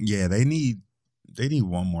 Yeah, they need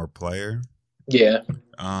one more player. Yeah.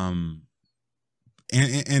 And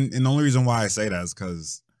the only reason why I say that is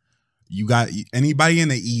because you got anybody in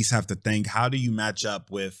the East have to think, how do you match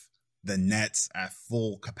up with the Nets at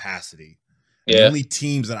full capacity? Yeah. The only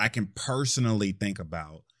teams that I can personally think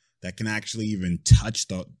about that can actually even touch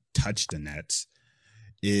the Nets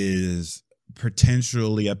is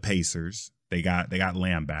potentially a Pacers. They got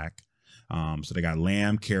Lamb back. So they got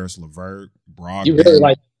Lamb, Karis LeVert, Brogdon. You really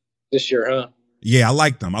like this year, huh? Yeah, I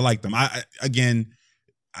like them. In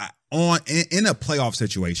a playoff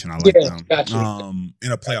situation, I like them. Gotcha.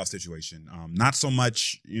 In a playoff situation, not so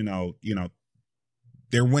much.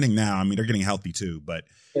 They're winning now. I mean, they're getting healthy too. But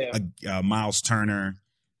Miles Turner,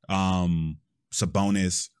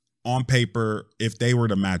 Sabonis, on paper, if they were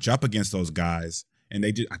to match up against those guys, and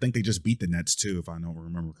I think they just beat the Nets too, if I don't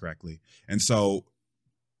remember correctly. And so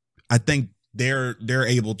I think they're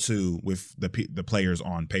able to with the players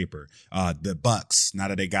on paper. The Bucks, now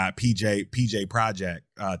that they got PJ Project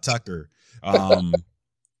Tucker,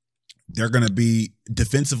 they're going to be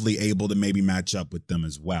defensively able to maybe match up with them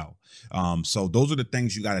as well. So those are the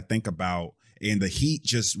things you got to think about. And the Heat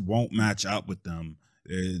just won't match up with them.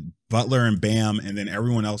 Butler and Bam, and then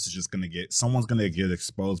everyone else is just going to someone's going to get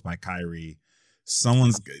exposed by Kyrie.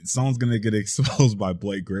 Someone's going to get exposed by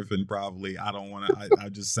Blake Griffin, probably. I don't want to.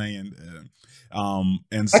 I'm just saying.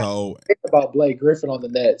 And so think about Blake Griffin on the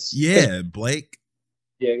Nets. Yeah, Blake.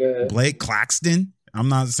 Yeah, go ahead. Blake Claxton. I'm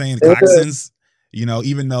not saying Claxton's.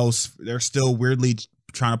 Even though they're still weirdly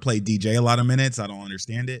trying to play DJ a lot of minutes, I don't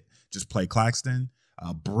understand it. Just play Claxton.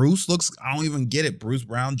 Bruce looks. I don't even get it. Bruce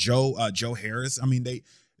Brown, Joe Harris. I mean,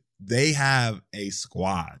 they have a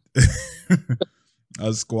squad.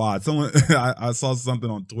 A squad. Someone I saw something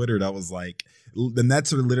on Twitter that was like, the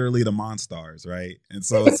Nets are literally the Monstars, right? And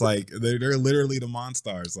so it's like they're literally the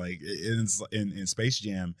Monstars, like in Space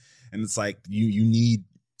Jam. And it's like you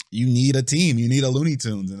need a team, you need a Looney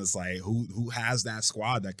Tunes, and it's like who has that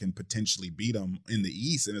squad that can potentially beat them in the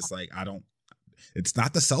East? And it's like it's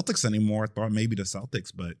not the Celtics anymore. I thought maybe the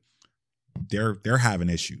Celtics, but they're having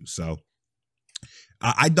issues. So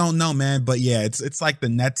I don't know, man. But yeah, it's like the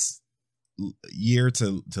Nets year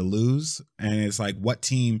to lose, and it's like, what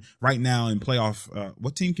team right now in playoff,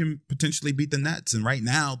 what team can potentially beat the Nets? And right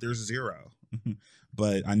now there's zero.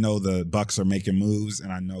 But I know the Bucks are making moves,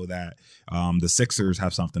 and I know that the Sixers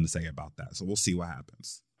have something to say about that. So we'll see what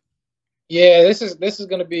happens. Yeah, this is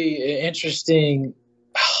going to be an interesting.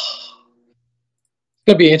 It's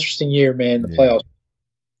going to be an interesting year, man. The playoffs.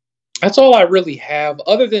 That's all I really have.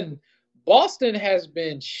 Other than Boston has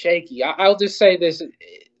been shaky. I'll just say this.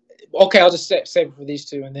 Okay, I'll just save it for these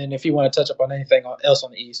two, and then if you want to touch up on anything else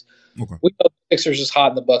on the East, okay. We know the Sixers is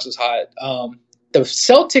hot and the Bucks is hot. The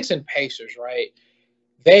Celtics and Pacers, right?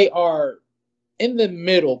 They are in the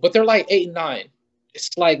middle, but they're like 8 and 9.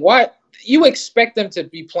 It's like, why you expect them to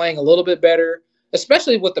be playing a little bit better,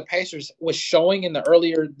 especially what the Pacers was showing in the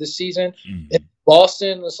earlier this season. Mm-hmm. In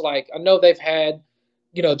Boston, it's like, I know they've had,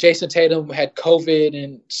 Jason Tatum had COVID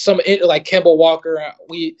and some like Kemba Walker.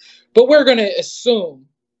 But we're going to assume.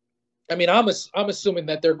 I mean, I'm assuming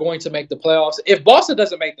that they're going to make the playoffs. If Boston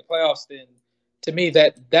doesn't make the playoffs, then to me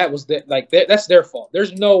that's their fault.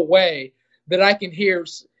 There's no way that I can hear.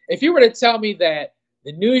 If you were to tell me that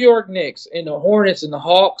the New York Knicks and the Hornets and the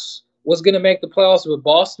Hawks was going to make the playoffs, but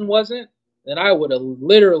Boston wasn't, then I would have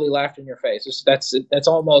literally laughed in your face. That's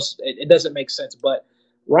almost, it doesn't make sense. But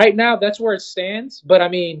right now, that's where it stands. But I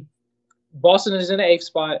mean, Boston is in the 8th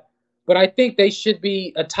spot, but I think they should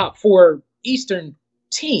be a top 4 Eastern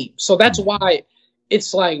team. So that's why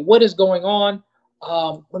it's like, what is going on?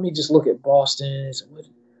 Let me just look at Boston.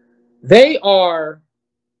 They are.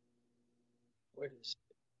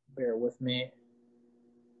 Bear with me.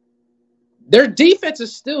 Their defense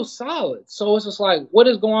is still solid, so it's just like, what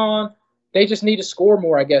is going on? They just need to score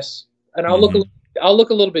more, I guess. And I'll look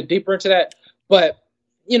a little bit deeper into that. But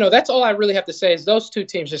that's all I really have to say is those two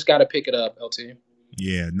teams just got to pick it up. LT.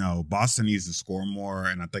 Yeah, no, Boston needs to score more,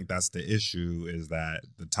 and I think that's the issue is that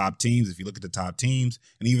the top teams, if you look at the top teams,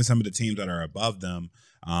 and even some of the teams that are above them,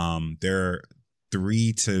 they're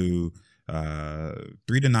 3 to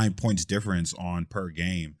 9 points difference on per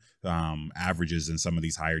game averages in some of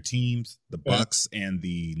these higher teams. The Bucks and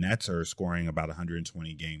the Nets are scoring about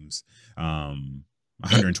 120 games.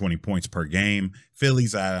 120 points per game.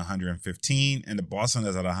 Philly's at 115, and the Boston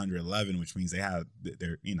is at 111, which means they're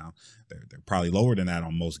probably lower than that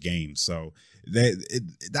on most games. So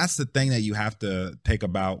that's the thing that you have to think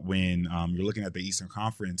about when you're looking at the Eastern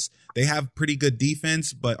Conference. They have pretty good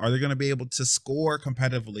defense, but are they going to be able to score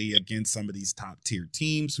competitively against some of these top tier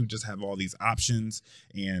teams who just have all these options?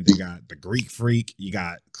 And they got the Greek Freak, you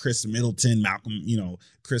got Chris Middleton,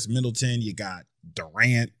 Chris Middleton, you got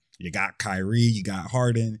Durant. You got Kyrie, you got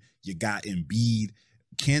Harden, you got Embiid.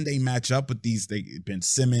 Can they match up with these? Ben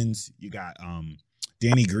Simmons, you got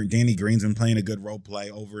Danny Green's been playing a good role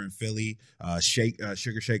play over in Philly.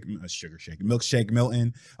 Milkshake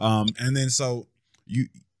Milton. And then so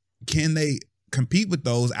can they compete with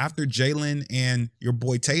those after Jalen and your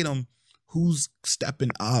boy Tatum, who's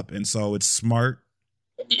stepping up? And so it's Smart.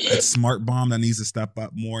 It's Smart Bomb that needs to step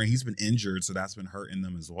up more. He's been injured, so that's been hurting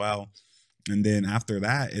them as well. And then after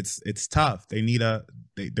that, it's tough. They need I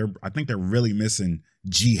think they're really missing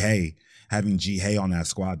G-Hay, having G-Hay on that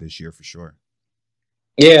squad this year for sure.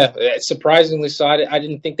 Yeah, surprisingly so. I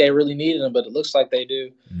didn't think they really needed him, but it looks like they do.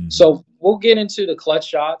 Mm-hmm. So we'll get into the clutch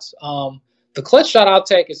shots. The clutch shot I'll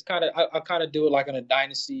take is I'll kind of do it like on a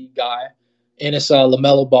dynasty guy, and it's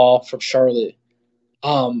LaMelo Ball from Charlotte.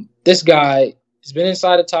 This guy has been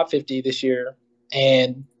inside the top 50 this year,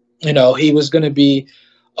 and he was going to be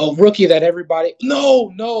a rookie that everybody.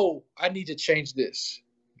 No, I need to change this.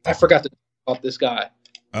 I forgot to talk about this guy.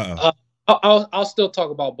 I'll still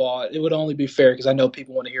talk about Ball. It would only be fair because I know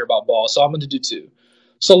people want to hear about Ball, so I'm going to do two.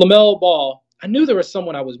 So LaMelo Ball, I knew there was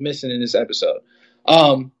someone I was missing in this episode.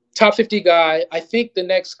 Top 50 guy. I think the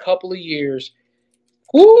next couple of years,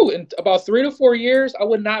 in about 3 to 4 years, I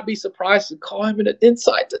would not be surprised to call him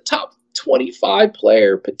inside the top 25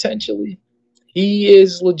 player potentially. He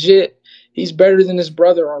is legit. He's better than his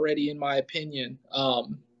brother already, in my opinion.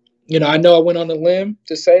 I know I went on a limb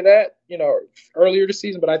to say that, earlier this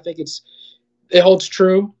season, but I think it holds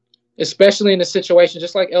true, especially in a situation,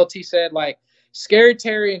 just like LT said, like Scary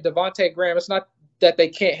Terry and Devontae Graham. It's not that they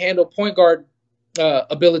can't handle point guard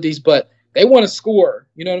abilities, but they want to score.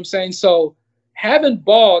 You know what I'm saying? So having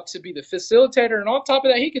Ball to be the facilitator, and on top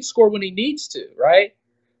of that, he can score when he needs to, right?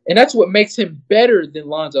 And that's what makes him better than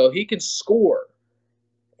Lonzo. He can score.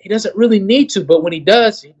 He doesn't really need to, but when he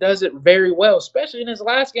does it very well, especially in his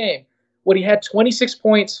last game when he had 26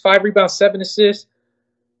 points, 5 rebounds, 7 assists.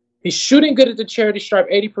 He's shooting good at the charity stripe,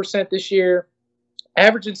 80% this year,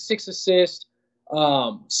 averaging 6 assists,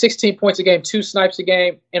 16 points a game, 2 snipes a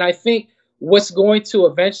game. And I think what's going to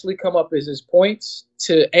eventually come up is his points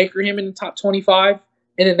to anchor him in the top 25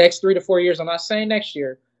 in the next 3 to 4 years. I'm not saying next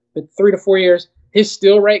year, but 3 to 4 years. His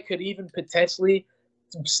steal rate could even potentially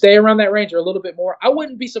stay around that range or a little bit more. I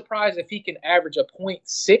wouldn't be surprised if he can average a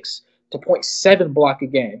 0.6 to 0.7 block a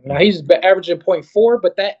game. Now, he's averaging 0.4,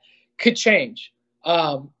 but that could change.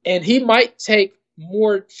 And he might take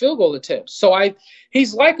more field goal attempts. So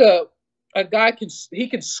he's like a guy he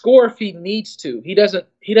can score if he needs to. He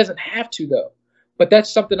doesn't have to, though. But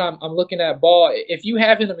that's something I'm looking at Ball. If you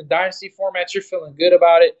have him in dynasty formats, you're feeling good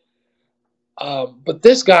about it. But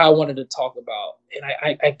this guy I wanted to talk about, and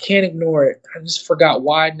I can't ignore it. I just forgot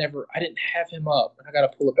why I didn't have him up, and I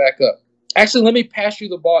got to pull it back up. Actually, let me pass you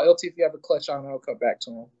the ball, LT, if you have a clutch shot, and I'll come back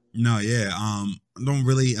to him. No, yeah, don't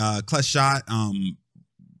really clutch shot.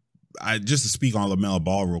 I just to speak on LaMelo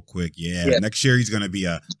Ball real quick. Yeah, next year he's going to be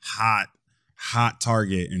a hot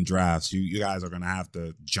target in drafts. You guys are going to have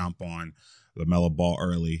to jump on LaMelo Ball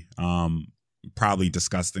early. Probably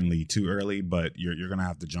disgustingly too early, but you're gonna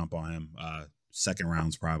have to jump on him second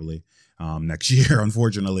rounds probably next year.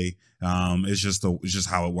 Unfortunately, it's just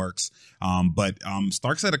how it works. But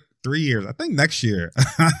Starks at 3 years. I think next year.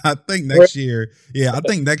 I think next year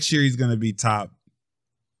he's gonna be top.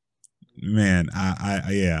 Man,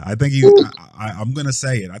 I think I'm gonna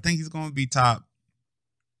say it. I think he's gonna be top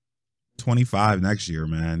 25 next year,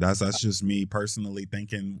 man. That's just me personally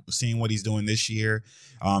thinking, seeing what he's doing this year.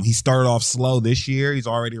 He started off slow this year. He's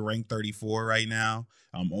already ranked 34 right now.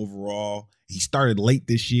 Overall, he started late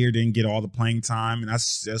this year, didn't get all the playing time, and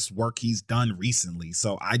that's just work he's done recently.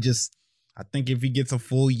 So I think if he gets a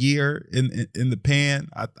full year in the pan,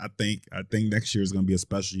 I think next year is going to be a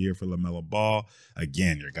special year for LaMelo Ball.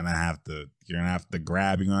 Again, you're gonna have to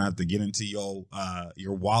grab. You're gonna have to get into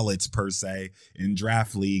your wallets per se in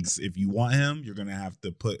draft leagues. If you want him, you're gonna have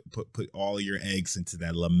to put all of your eggs into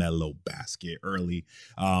that LaMelo basket early.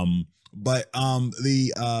 But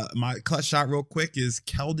my clutch shot real quick is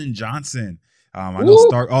Keldon Johnson. I know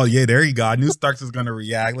Stark. Oh yeah, there you go. I knew Starks was gonna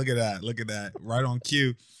react. Look at that. Right on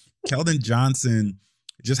cue. Keldon Johnson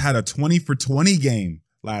just had a 20 for 20 game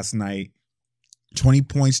last night. 20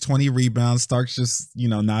 points, 20 rebounds. Starks just,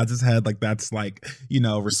 nods his head like that's like,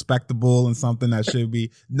 respectable and something that should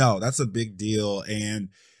be. No, that's a big deal. And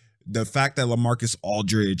the fact that LaMarcus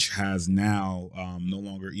Aldridge has now no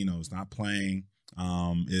longer, is not playing,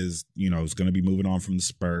 is going to be moving on from the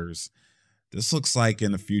Spurs. This looks like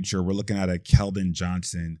in the future, we're looking at a Keldon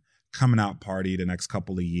Johnson coming out party the next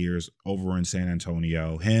couple of years over in San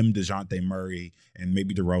Antonio. Him, DeJounte Murray, and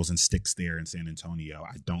maybe DeRozan sticks there in San Antonio.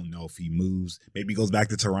 I don't know if he moves. Maybe he goes back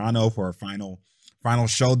to Toronto for a final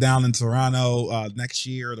showdown in Toronto next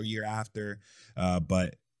year or the year after.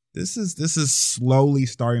 But this is slowly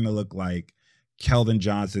starting to look like Keldon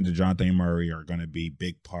Johnson, DeJounte Murray are going to be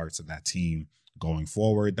big parts of that team going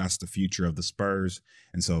forward. That's the future of the Spurs.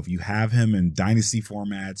 And so if you have him in dynasty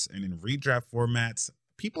formats and in redraft formats,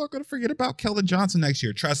 people are going to forget about Keldon Johnson next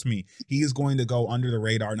year. Trust me, he is going to go under the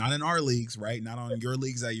radar. Not in our leagues, right? Not on your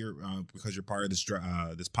leagues that you're because you're part of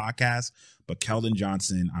this podcast. But Keldon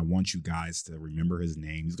Johnson, I want you guys to remember his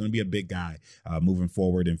name. He's going to be a big guy moving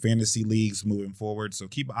forward in fantasy leagues moving forward. So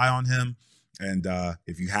keep an eye on him. And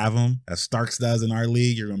if you have him, as Starks does in our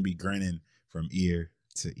league, you're going to be grinning from ear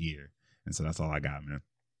to ear. And so that's all I got, man.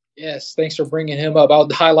 Yes, thanks for bringing him up. I'll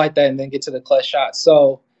highlight that and then get to the clutch shot.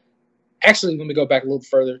 So. Actually, let me go back a little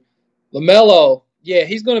further. LaMelo, yeah,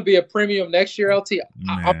 he's going to be a premium next year, LT.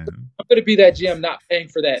 I'm going to be that GM not paying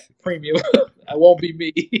for that premium. That won't be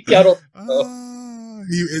me. I don't know.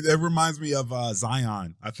 It reminds me of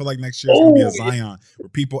Zion. I feel like next year is going to be a Zion where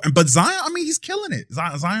people – but Zion, I mean, he's killing it.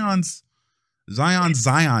 Zion's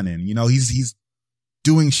Zioning. He's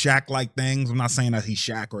doing Shaq-like things. I'm not saying that he's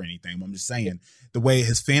Shaq or anything. But I'm just saying the way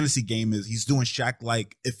his fantasy game is, he's doing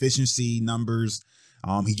Shaq-like efficiency numbers.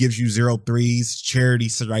 He gives you 0 threes. Charity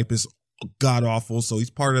stripe is god awful. So he's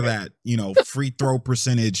part of that, free throw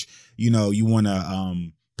percentage. You want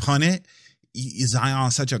to punt it.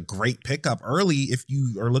 Zion's such a great pickup early if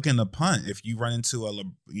you are looking to punt. If you run into a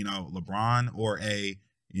LeBron or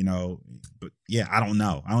but yeah, I don't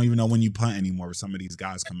know. I don't even know when you punt anymore with some of these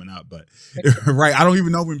guys coming up. But right, I don't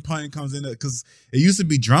even know when punting comes in because it used to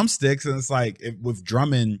be drumsticks, and it's like with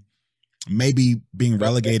Drummond maybe being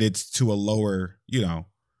relegated to a lower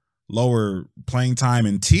playing time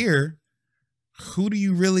and tier, who are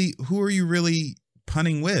you really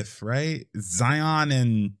punting with, right? Zion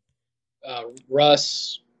and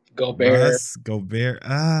Russ, Gobert. Gobert's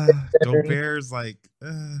like,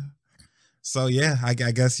 so yeah, I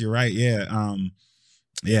guess you're right. Yeah.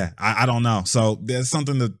 Yeah, I don't know. So there's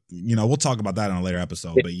something that, we'll talk about that in a later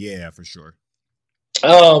episode, but yeah, for sure.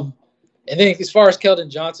 And then as far as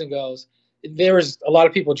Keldon Johnson goes, there was a lot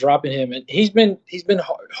of people dropping him, and he's been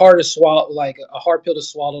hard to swallow, like a hard pill to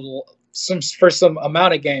swallow for some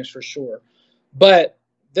amount of games for sure. But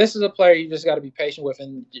this is a player you just got to be patient with.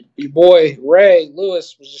 And your boy Ray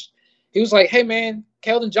Lewis was like, "Hey man,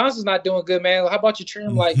 Keldon Johnson's not doing good, man. How about you treat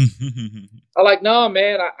him like?" I'm like, "No,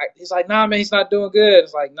 man." He's like, "Nah, man, he's not doing good."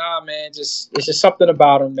 It's like, "Nah, man, it's just something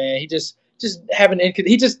about him, man. He just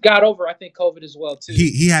he just got over, I think, COVID as well too.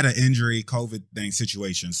 He had an injury COVID thing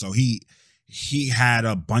situation, so he had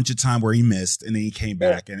a bunch of time where he missed, and then he came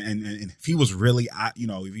back, and if he was really,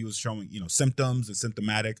 if he was showing symptoms and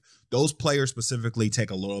symptomatic, those players specifically take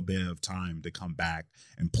a little bit of time to come back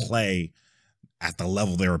and play at the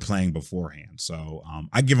level they were playing beforehand. So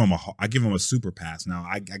I give him a super pass. Now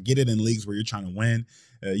I get it in leagues where you're trying to win,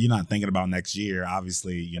 you're not thinking about next year.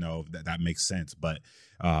 Obviously, that makes sense, but.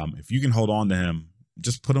 If you can hold on to him,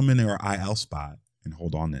 just put him in your IL spot and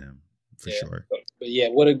hold on to him for sure. But yeah,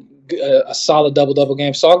 what a solid double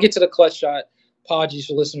game. So I'll get to the clutch shot. Apologies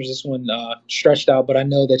for listeners, this one stretched out, but I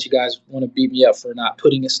know that you guys want to beat me up for not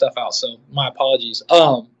putting his stuff out. So my apologies.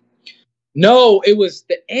 No, it was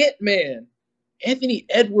the Ant-Man, Anthony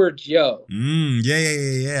Edwards, yo.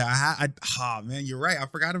 Yeah. Man, you're right. I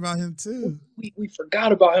forgot about him too. We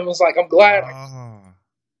forgot about him. I was like, I'm glad.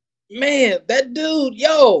 Man, that dude,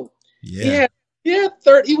 yo, Yeah. Yeah,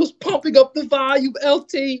 30. He was pumping up the volume,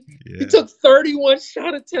 LT. Yeah. He took 31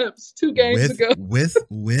 shot attempts 2 games ago. With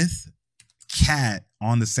Cat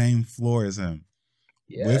on the same floor as him.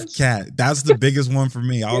 Yes. With Cat. That's the biggest one for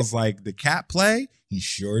me. I was like, the Cat play? He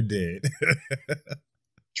sure did.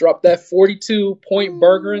 Dropped that 42-point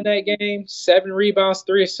burger in that game. 7 rebounds,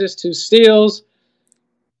 3 assists, 2 steals.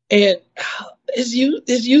 And his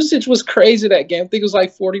usage was crazy that game. I think it was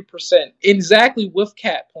like 40%. Exactly with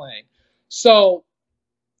Cat playing. So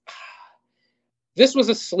this was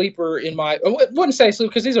a sleeper I wouldn't say sleeper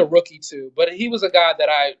because he's a rookie too, but he was a guy that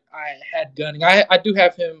I had gunning. I do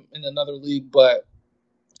have him in another league, but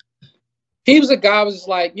he was a guy I was just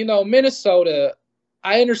like, Minnesota,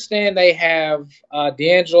 I understand they have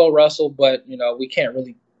D'Angelo Russell, but, we can't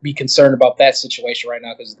really be concerned about that situation right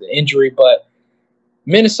now because of the injury. But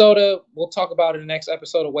Minnesota, we'll talk about in the next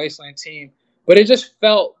episode of Wasteland Team. But it just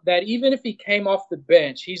felt that even if he came off the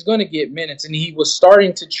bench, he's going to get minutes, and he was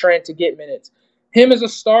starting to trend to get minutes. Him as a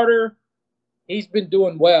starter, he's been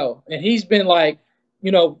doing well. And he's been like,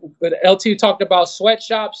 LT talked about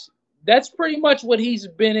sweatshops. That's pretty much what he's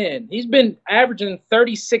been in. He's been averaging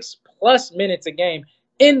 36-plus minutes a game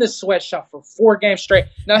in the sweatshop for 4 games straight.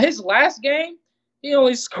 Now, his last game, he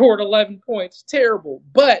only scored 11 points. Terrible.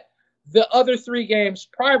 But the other 3 games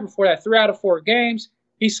prior before that, 3 out of 4 games,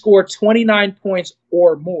 he scored 29 points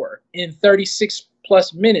or more in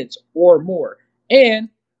 36-plus minutes or more. And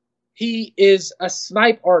he is a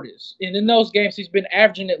snipe artist. And in those games, he's been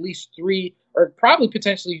averaging at least 3 or probably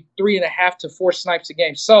potentially 3.5 to 4 snipes a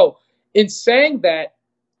game. So in saying that,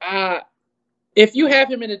 if you have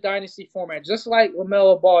him in a dynasty format, just like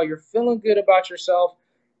LaMelo Ball, you're feeling good about yourself.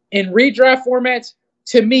 In redraft formats,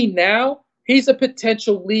 to me now, he's a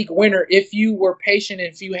potential league winner if you were patient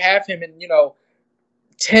and if you have him in,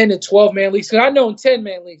 10 and 12-man leagues. Because I know in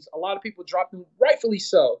 10-man leagues, a lot of people drop him, rightfully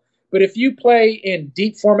so. But if you play in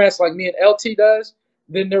deep formats like me and LT does,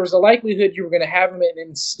 then there was a likelihood you were going to have him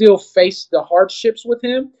and still face the hardships with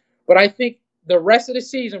him. But I think the rest of the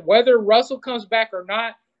season, whether Russell comes back or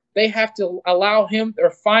not, they have to allow him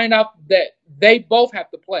or find out that they both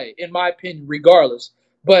have to play, in my opinion, regardless.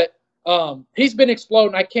 But he's been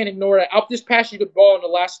exploding. I can't ignore that. I'll just pass you the ball in the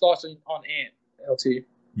last thoughts on Ant, LT.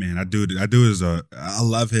 Man, I I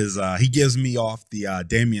love his he gives me off the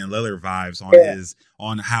Damian Lillard vibes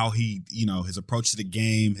on how he, his approach to the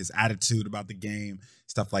game, his attitude about the game,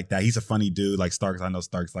 stuff like that. He's a funny dude, like Starks. I know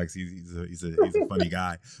Starks likes he's a funny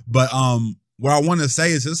guy. But what I want to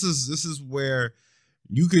say is this is where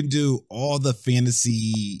you can do all the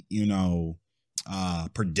fantasy,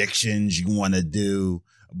 predictions you want to do,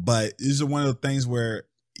 but this is one of the things where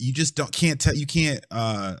you just can't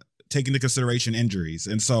take into consideration injuries.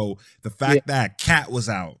 And so the fact that Cat was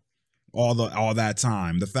out all that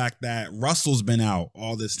time, the fact that Russell's been out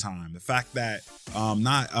all this time, the fact that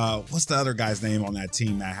what's the other guy's name on that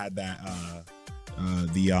team that had that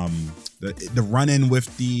the run-in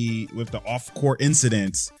with the off court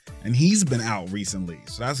incidents, and he's been out recently.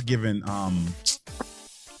 So that's given I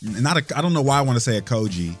don't know why I want to say a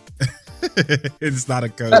Koji. It's not a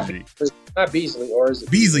Koji. It's not Beasley, or is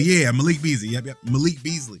it Beasley? Yeah, Malik Beasley. Yep. Malik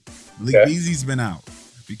Beasley. Beasley's been out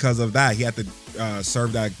because of that. He had to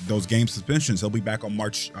serve those game suspensions. He'll be back on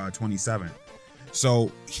March 27th.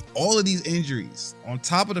 So all of these injuries, on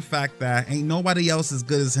top of the fact that ain't nobody else as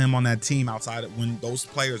good as him on that team outside of when those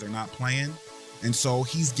players are not playing, and so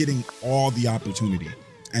he's getting all the opportunity.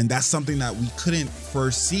 And that's something that we couldn't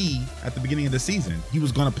foresee at the beginning of the season. He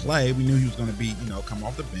was going to play. We knew he was going to be, come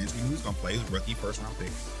off the bench. We knew he was going to play. He was a rookie, first-round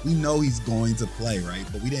pick. We know he's going to play, right?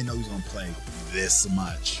 But we didn't know he was going to play this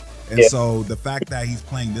much. And so the fact that he's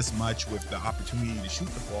playing this much with the opportunity to shoot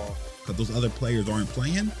the ball because those other players aren't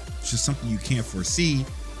playing, it's just something you can't foresee.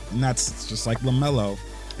 And that's just like LaMelo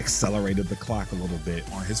accelerated the clock a little bit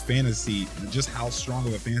on his fantasy and just how strong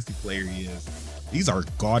of a fantasy player he is. These are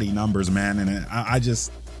gaudy numbers, man. And I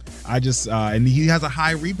just and he has a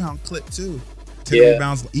high rebound clip too. 10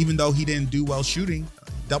 rebounds, even though he didn't do well shooting.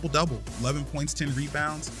 Double, 11 points, 10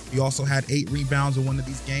 rebounds. He also had 8 rebounds in one of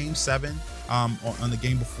these games, 7 on the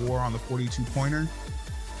game before on the 42-pointer.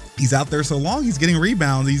 He's out there so long, he's getting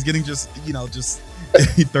rebounds. He's getting just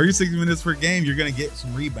 36 minutes per game. You're going to get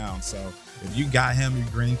some rebounds. So if you got him, you're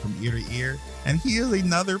grinning from ear to ear. And he is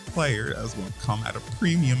another player that's going to come at a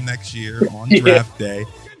premium next year on draft day.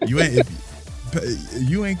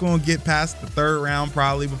 you ain't gonna get past the third round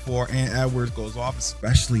probably before Ant Edwards goes off,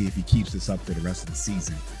 especially if he keeps this up for the rest of the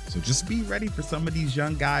season. So just be ready for some of these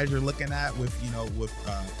young guys you're looking at with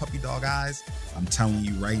puppy dog eyes. I'm telling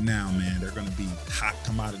you right now, man, they're gonna be hot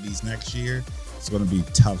commodities next year. It's gonna be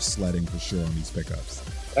tough sledding for sure on these pickups.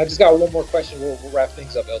 I just got one more question. We'll wrap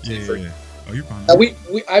things up, LT. Yeah. Oh, you're fine.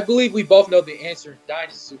 I believe we both know the answer in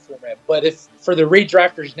Dynasty format. But if for the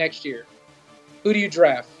redrafters next year, who do you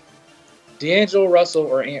draft? D'Angelo Russell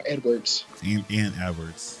or Ant Edwards? Ant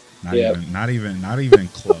Edwards. Not even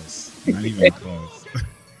close. Not even close.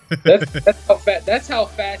 That's how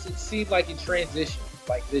fast it seemed like in transition,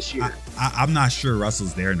 like this year. I'm not sure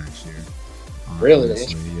Russell's there next year. Really?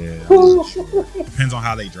 Yeah. Sure. Depends on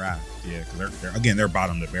how they draft. Yeah, because they're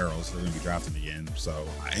bottom of the barrel, so they're going to be drafting again. So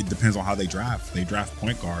it depends on how they draft. They draft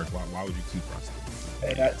point guard. Why would you keep Russell?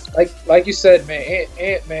 And like you said, man,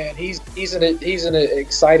 Ant man, he's an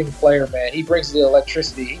exciting player, man. He brings the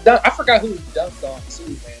electricity. I forgot who he dunked on too,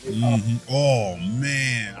 man. Mm-hmm. Oh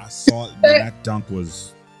man, I saw it. That dunk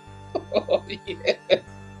was. Oh yeah.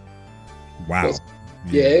 Wow.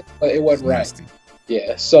 Yeah, it wasn't right. Nasty.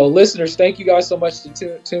 Yeah. So listeners, thank you guys so much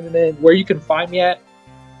for tuning in. Where you can find me at,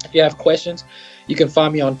 if you have questions, you can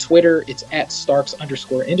find me on Twitter. It's at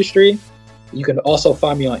Starks_industry. You can also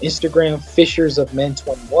find me on Instagram, Fishers of Men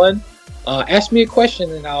 21. Ask me a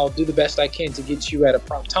question and I'll do the best I can to get you at a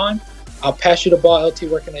prompt time. I'll pass you the ball, LT.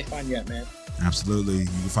 Where can they find you at, man? Absolutely. You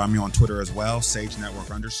can find me on Twitter as well, Sage Network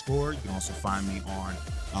 _. You can also find me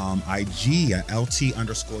on IG at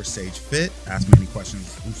LT_Sage Fit. Ask me any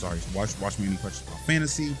questions. Watch me any questions about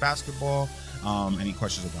fantasy, basketball, any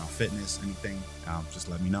questions about fitness, anything. Just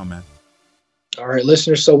let me know, man. All right,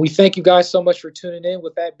 listeners. So we thank you guys so much for tuning in.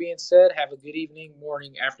 With that being said, have a good evening,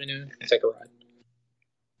 morning, afternoon, and take a ride.